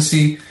this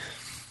currency.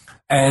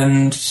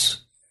 And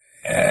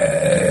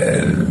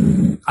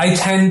I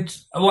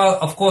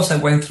of course I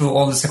went through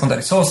all the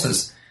secondary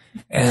sources,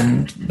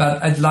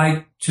 but I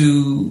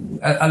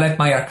like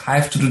my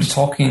archive to do the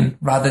talking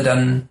rather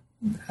than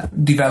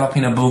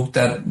developing a book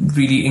that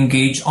really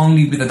engage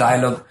only with the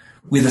dialogue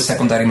with the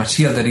secondary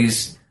material that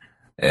is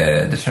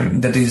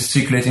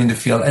circulating in the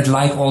field. I'd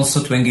like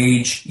also to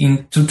engage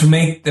to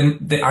make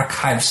the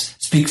archives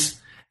speaks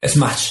as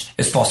much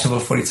as possible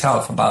for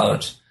itself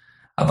about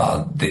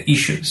the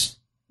issues.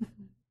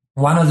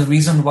 One of the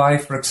reasons why,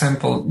 for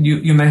example,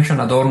 you mentioned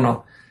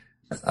Adorno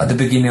at the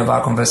beginning of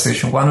our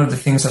conversation. One of the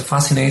things that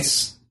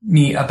fascinates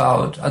me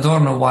about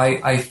Adorno, why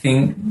I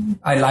think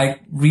I like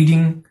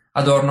reading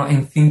Adorno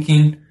and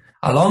thinking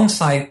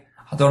alongside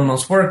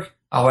Adorno's work,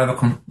 however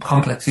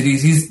complex it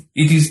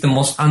is the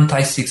most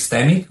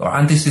anti-systemic or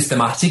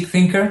anti-systematic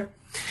thinker.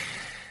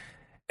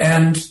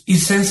 And it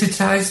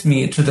sensitized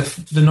me to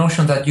the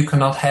notion that you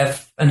cannot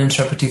have an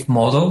interpretive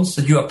models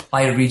that you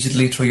apply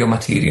rigidly to your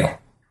material.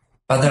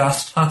 But there are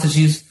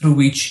strategies through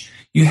which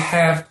you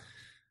have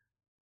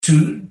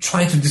to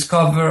try to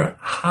discover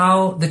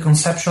how the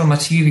conceptual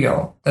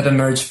material that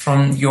emerged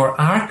from your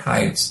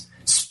archives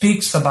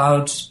speaks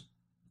about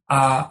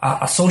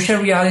a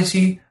social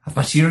reality, a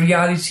material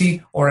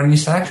reality, or an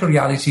intellectual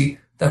reality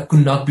that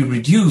could not be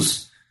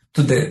reduced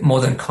to the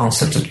modern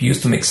concepts that we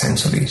use to make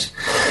sense of it.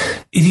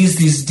 It is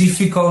these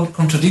difficult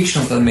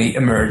contradictions that may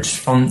emerge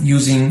from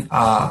using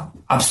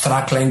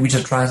abstract language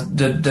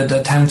that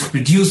attempts to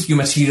reduce new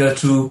material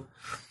to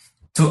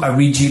a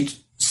rigid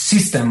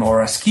system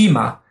or a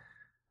schema,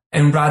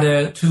 and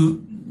rather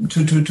to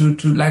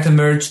let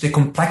emerge the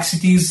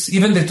complexities,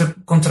 even the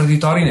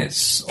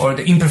contradictoriness or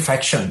the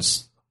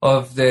imperfections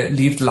of the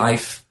lived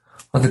life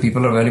of the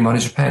people of early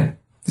modern Japan.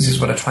 This is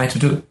what I try to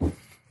do.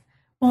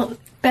 Well,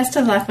 best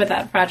of luck with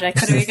that project,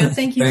 Federico.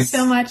 Thank you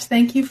so much.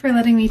 Thank you for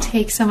letting me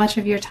take so much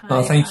of your time.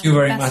 Oh, thank you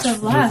very much. Best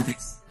of luck.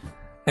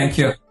 Thank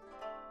you.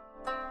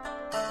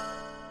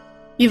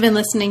 You've been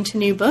listening to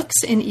New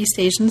Books in East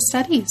Asian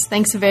Studies.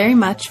 Thanks very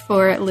much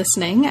for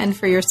listening and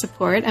for your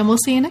support, and we'll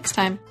see you next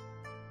time.